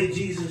that night,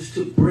 Jesus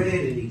took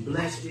bread and he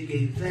blessed it,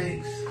 gave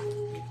thanks.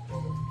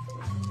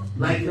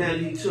 Like that,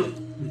 he took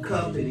the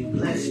cup and he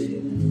blessed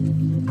it.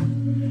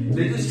 And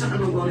at this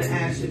time, I'm going to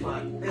ask if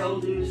our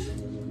elders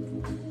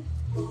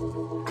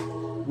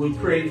would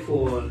pray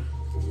for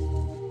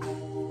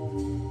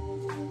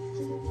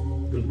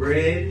the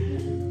bread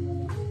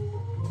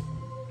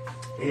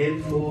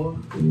and for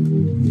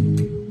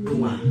the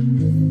wine.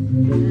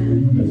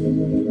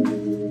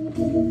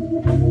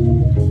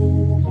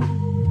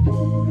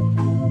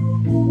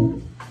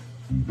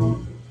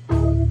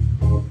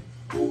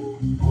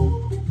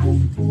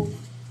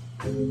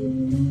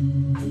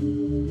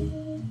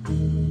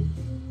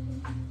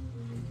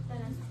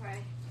 Let us pray.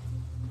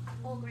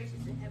 Oh,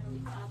 gracious and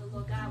heavenly Father,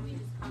 Lord God, we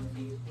just come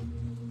to you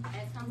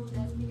as humble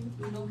as we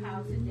know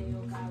how today,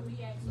 oh God. We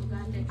ask, oh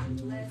God, that you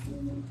bless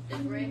the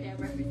bread that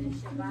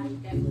represents your body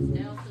that was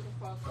nailed to the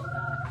cross, oh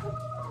God.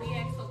 We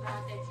ask, oh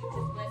God, that you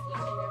just bless each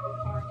and every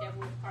heart that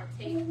will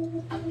partake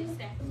of this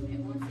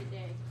sacrament on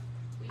today.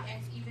 We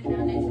ask even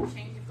now that you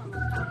change it from a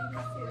common to a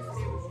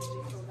spiritual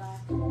gift, oh God.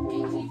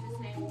 In Jesus'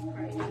 name we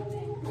pray.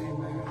 Amen.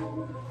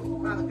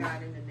 Father God,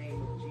 in the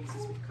name of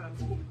Jesus, we come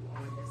to you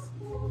on this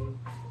evening.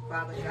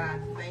 Father God,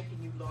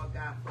 thanking you, Lord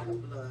God, for the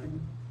blood.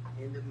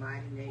 In the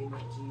mighty name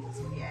of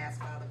Jesus, we ask,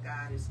 Father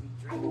God, as we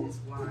drink this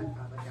wine,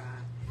 Father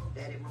God,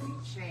 that it will be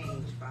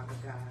changed, Father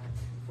God,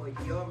 for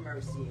your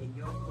mercy and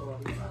your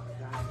glory, Father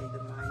God, in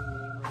the mighty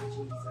name of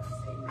Jesus.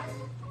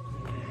 Amen.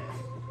 Amen.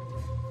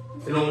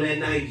 And on that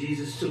night,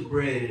 Jesus took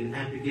bread and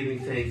after giving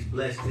thanks,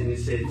 blessed it and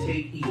said,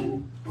 take, eat,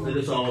 let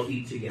us all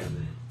eat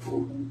together.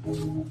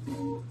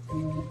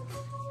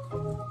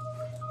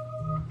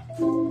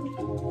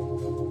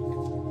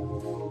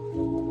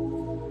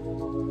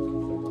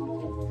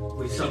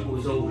 When supper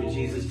was over,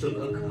 Jesus took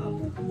a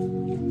cup.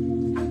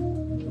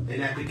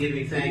 And after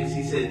giving thanks,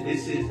 he said,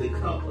 this is the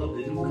cup of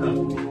the new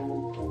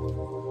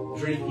covenant.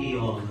 Drink ye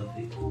all of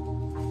it.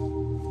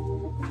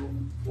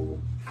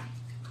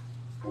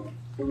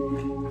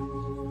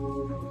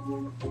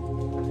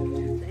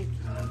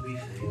 God, we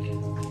thank you.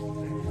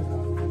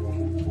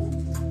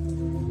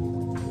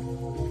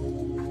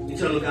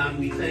 Eternal God,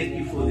 we thank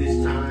you for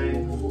this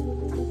time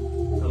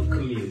of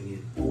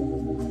communion.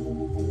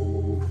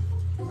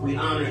 We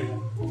honor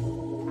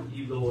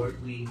you,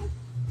 Lord. We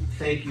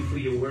thank you for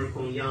your work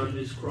on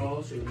yonder's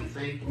cross, and we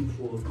thank you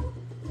for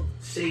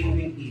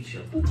saving each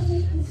of us.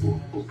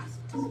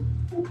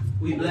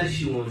 We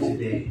bless you on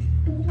today.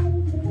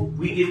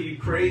 We give you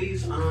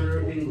praise, honor,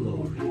 and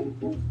glory.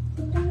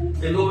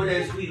 And Lord,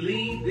 as we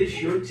leave this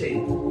your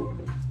table,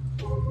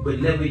 but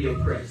never your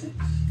presence,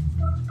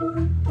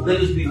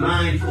 let us be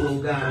mindful, oh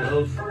God,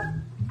 of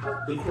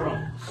the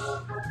cross.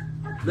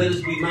 Let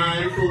us be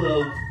mindful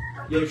of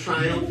your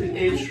triumphant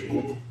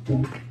entry.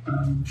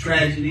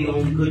 Tragedy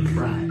on Good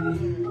Friday,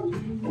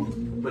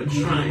 but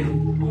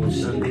triumph on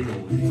Sunday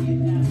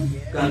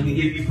morning. God, we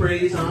give you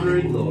praise, honor,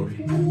 and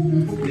glory.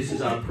 This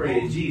is our prayer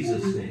in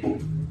Jesus' name.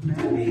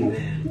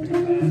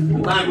 Amen. The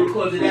Bible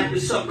records that after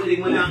supper they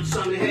went out and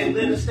sung ahead.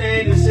 Let us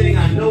stand and sing,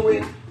 I know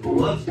it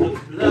was the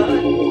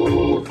blood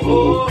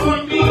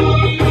for me.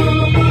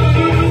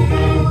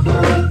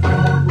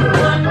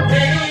 One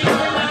day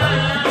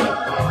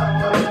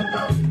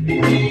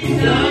he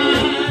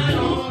died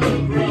on the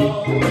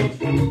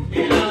cross,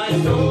 and I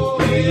know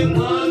it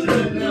was the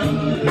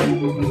blood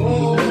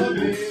for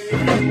me.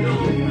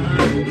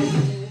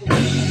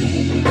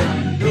 I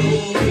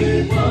know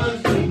it was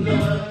the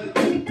blood.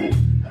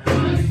 I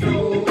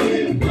know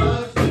it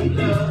was the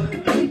blood.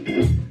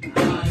 I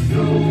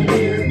know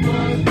it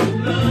was the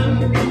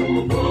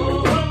blood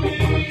for me.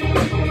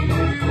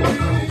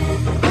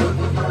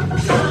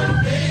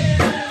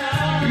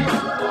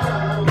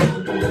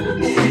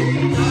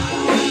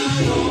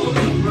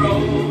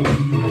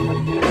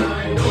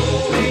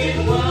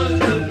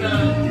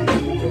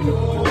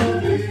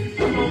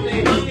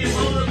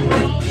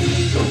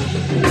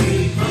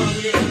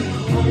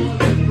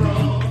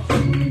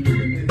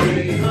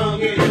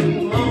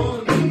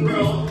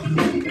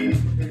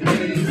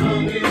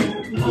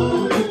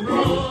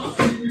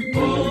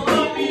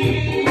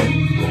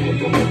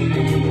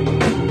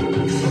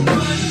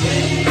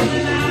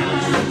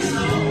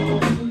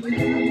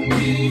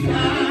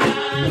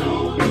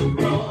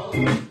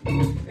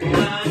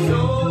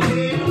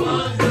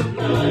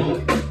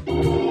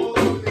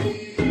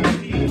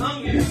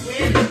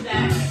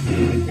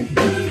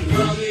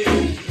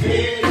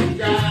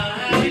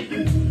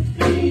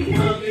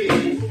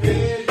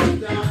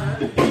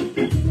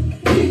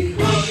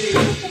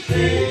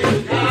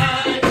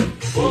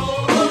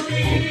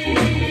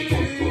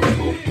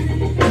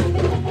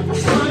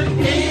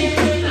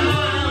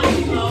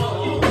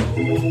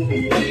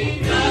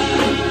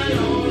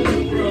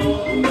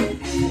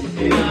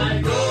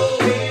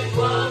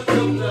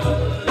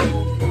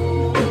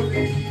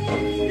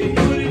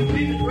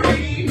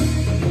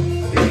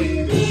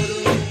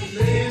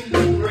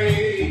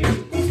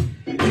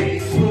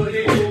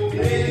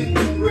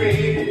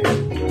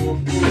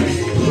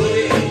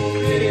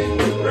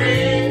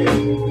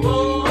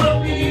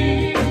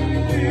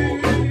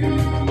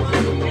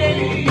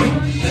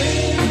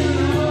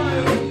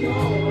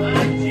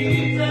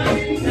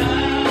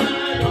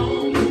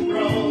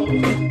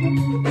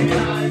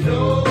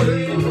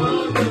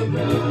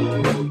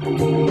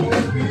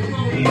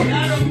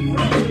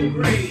 the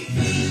grave.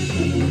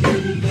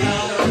 He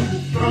got up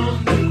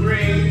from the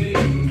grave.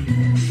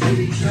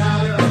 He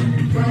got up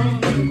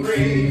from the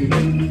grave.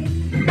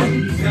 He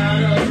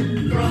got up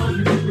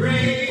from the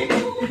grave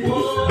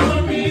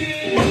for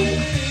me.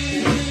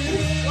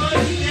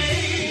 One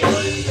day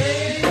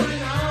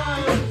when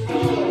I was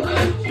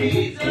born,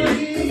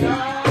 Jesus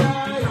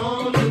died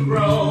on the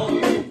cross,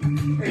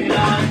 and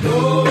I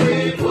know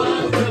it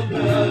was the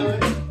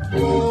blood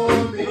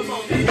for me. Come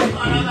on, this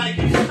part I like.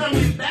 He's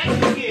coming back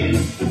again.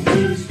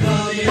 He's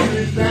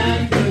coming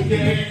back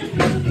again.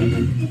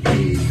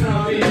 He's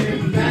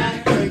coming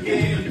back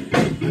again.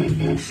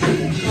 He's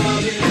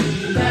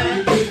coming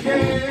back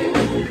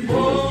again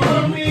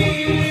for me.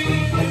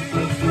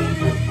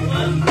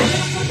 One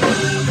day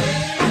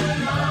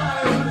when I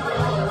was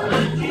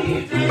born,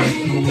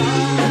 Jesus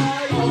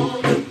died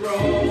on the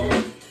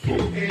cross,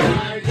 and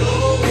I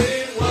know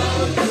it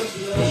was the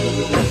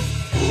blood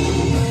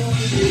for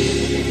me.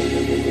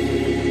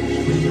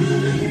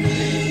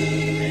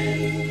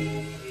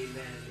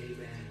 Amen,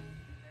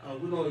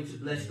 amen. We're going to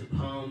bless the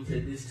palms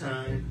at this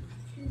time.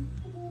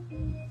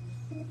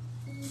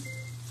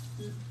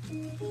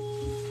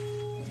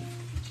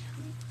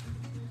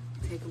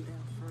 Take them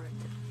down front.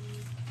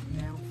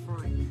 Down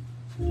front.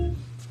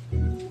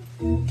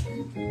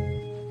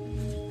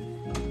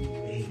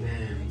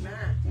 Amen.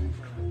 Amen.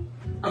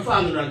 Our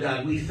Father and our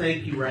God, we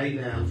thank you right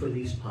now for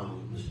these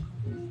palms.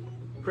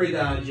 Pray,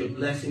 God, your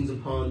blessings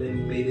upon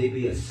them. May they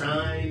be a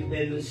sign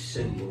and a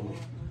symbol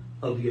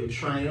of your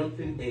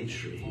triumphant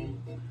entry.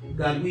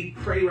 God, we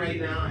pray right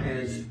now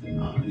as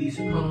these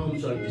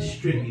palms are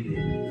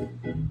distributed,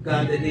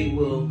 God, that they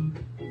will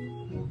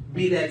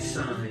be that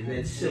sign,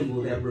 that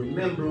symbol, that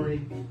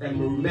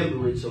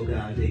remembrance, oh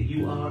God, that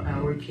you are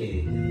our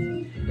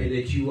King and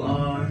that you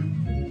are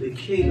the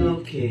King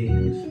of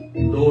Kings,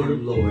 Lord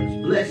of Lords.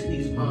 Bless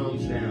these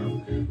palms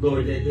now,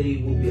 Lord, that they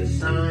will be a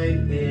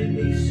sign and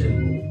a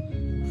symbol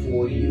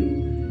for you.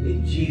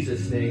 In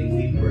Jesus' name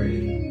we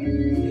pray.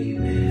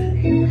 Amen.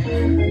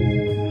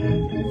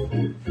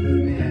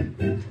 Amen.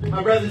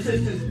 My brothers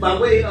and sisters, by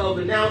way of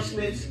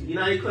announcements,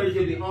 United Clergy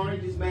of the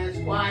Oranges Mass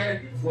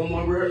Choir, one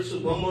more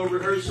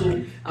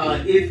rehearsal.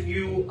 If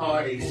you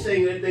are a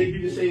singer, think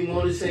you can sing,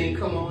 want to sing,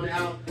 come on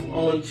out.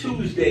 On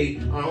Tuesday,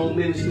 our own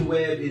Minister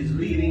Webb is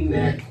leading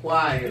that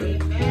choir.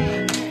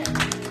 Amen.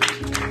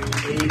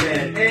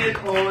 Amen. And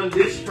on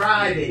this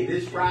Friday,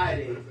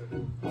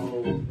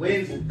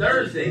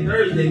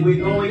 Thursday,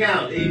 we're going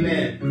out.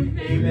 Amen.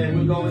 Amen.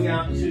 We're going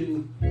out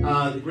to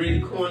the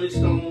Greater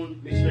Cornerstone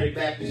Missionary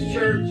Baptist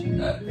Church,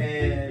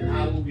 and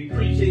I will be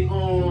preaching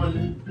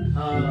on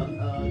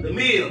the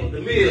meal.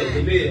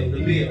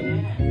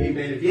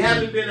 Amen. If you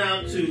haven't been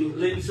out to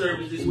Lenten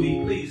service this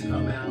week, please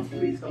come out.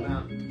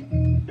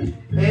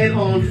 And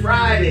on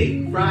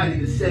Friday,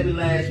 the 7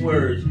 last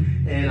words,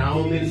 and our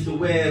own Minister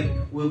Webb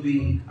will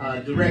be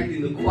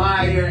directing the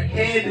choir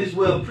and as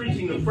well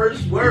preaching the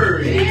first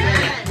word.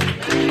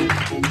 Amen.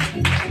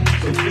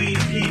 So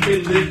please keep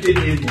him lifted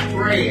in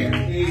prayer.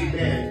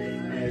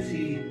 Amen. As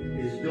he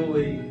is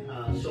doing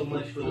so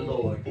much for the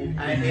Lord.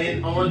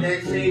 And on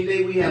that same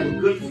day, we have a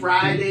Good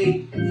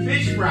Friday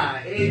fish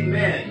fry.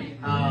 Amen.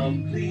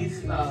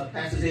 Please,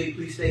 Pastor Zay,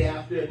 please stay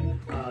after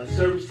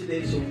service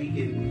today so we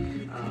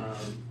can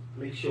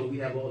make sure we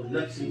have all the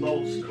nuts and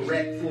bolts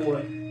correct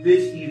for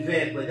this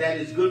event. But that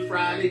is Good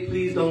Friday.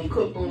 Please don't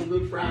cook on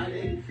Good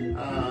Friday.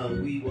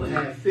 We will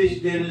have fish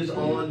dinners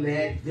on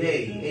that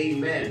day.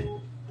 Amen.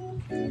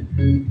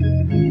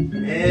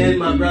 And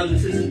my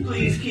brothers and sisters,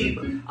 please keep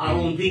our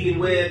own Deacon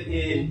Webb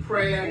in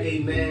prayer.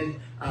 Amen.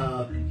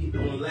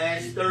 On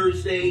last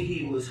Thursday,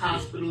 he was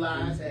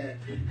hospitalized,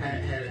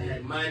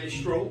 had minor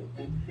stroke,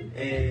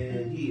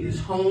 and he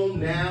is home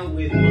now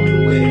with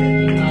Mother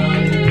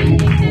Webb.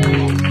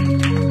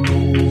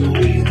 So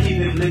please keep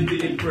him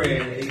lifted in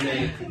prayer.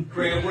 Amen.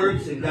 Prayer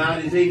works, and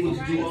God is able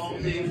to do all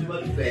things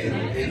but fail.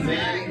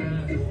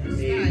 Amen.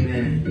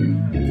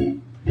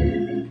 Amen.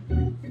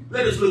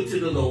 Let us look to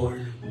the Lord.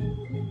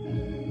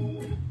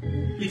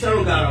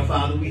 Eternal God, our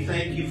Father, we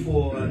thank you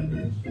for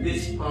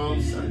this Palm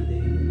Sunday,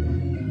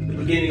 the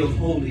beginning of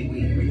Holy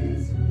Week.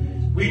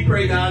 We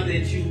pray, God,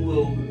 that you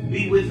will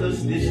be with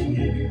us this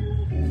week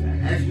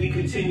as we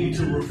continue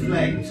to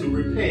reflect, to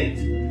repent,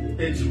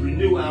 and to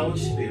renew our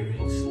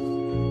spirits.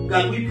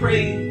 God, we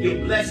pray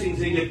your blessings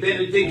and your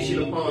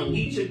benediction upon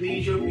each of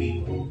these, your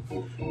people.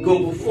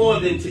 Go before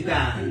them to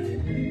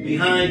guide,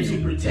 behind to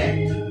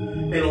protect,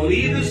 and on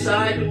either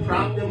side to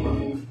prop them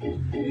up.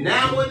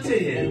 Now unto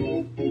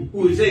him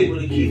who is able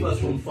to keep us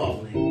from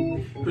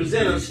falling.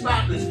 Present us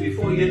spotless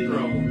before your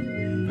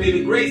throne. May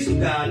the grace of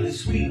God, the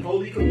sweet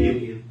Holy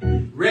Communion,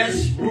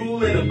 rest,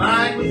 rule, and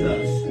abide with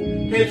us,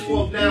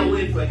 henceforth, now,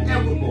 and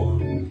forevermore.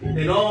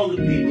 And all the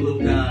people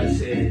of God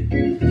said,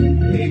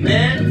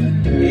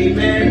 amen,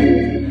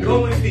 amen.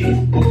 Go in peace.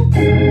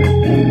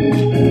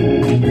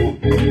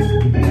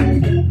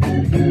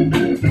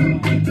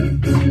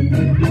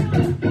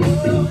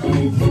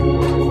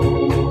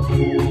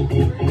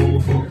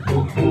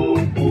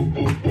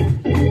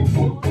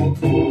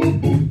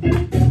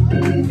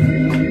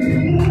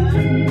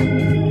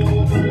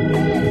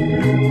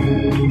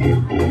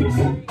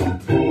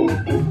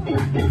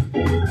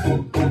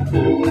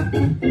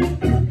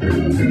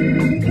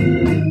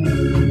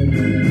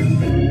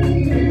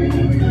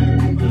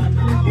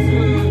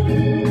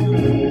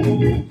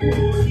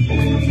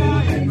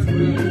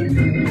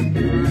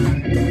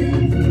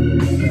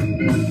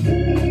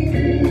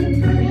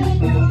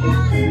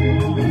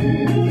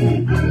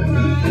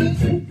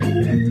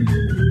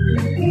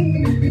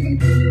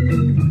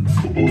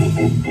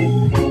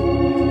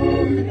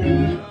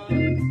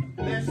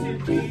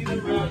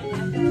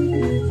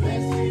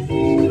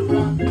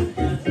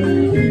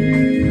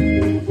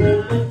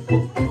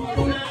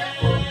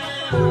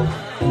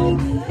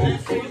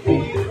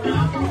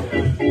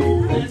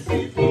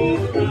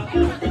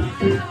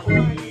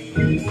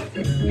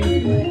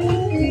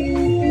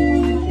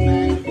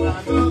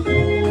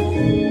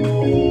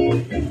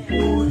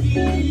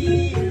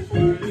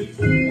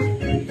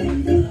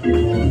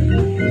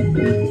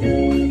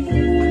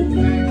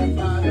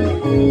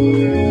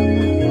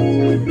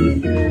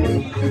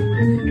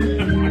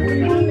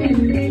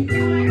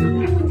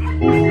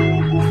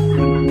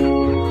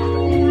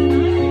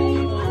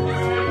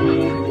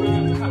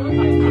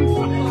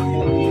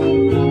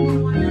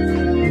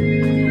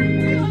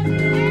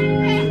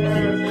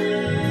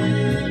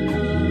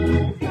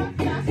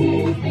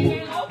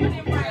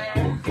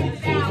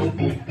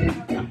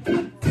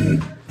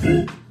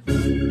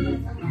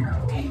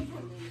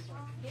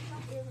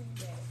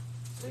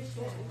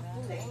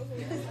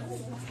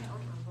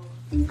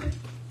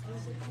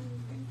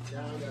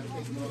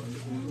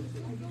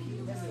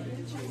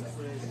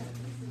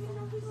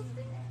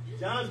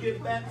 John's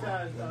getting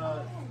baptized.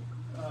 All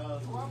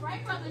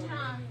right, Brother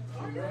John.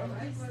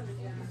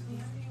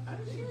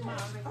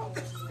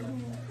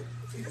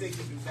 He thinks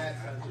he'll be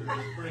baptized during the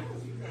spring.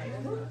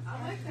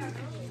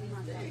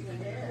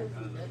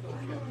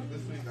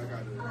 This week I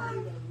got it.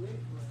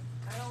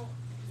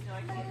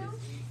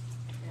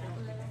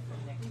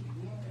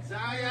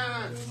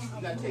 Zion,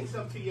 you gotta take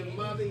something to your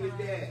mother and your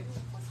dad.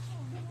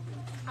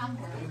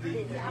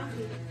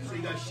 So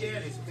you gotta share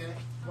this, okay?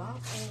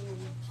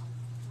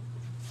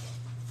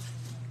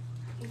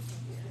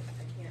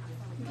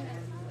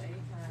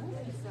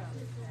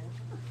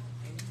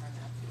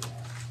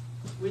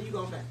 When you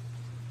going back?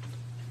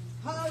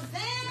 Hosanna!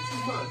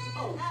 2 months. Oh.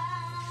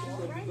 So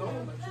you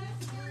going?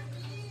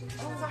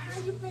 So how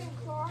you been,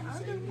 Clark?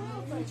 I've been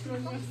well, thank you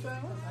and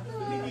yourself.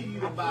 Let me give you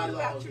the What bylaws.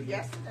 about you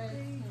yesterday?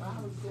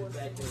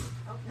 Back there.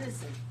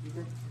 Listen.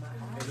 And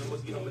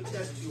I'm gonna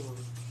test you on it.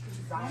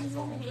 So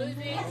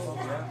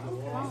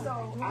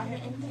I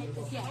hadn't had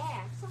the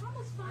gas. So I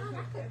was fine. I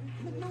couldn't.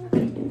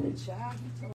 The child, he told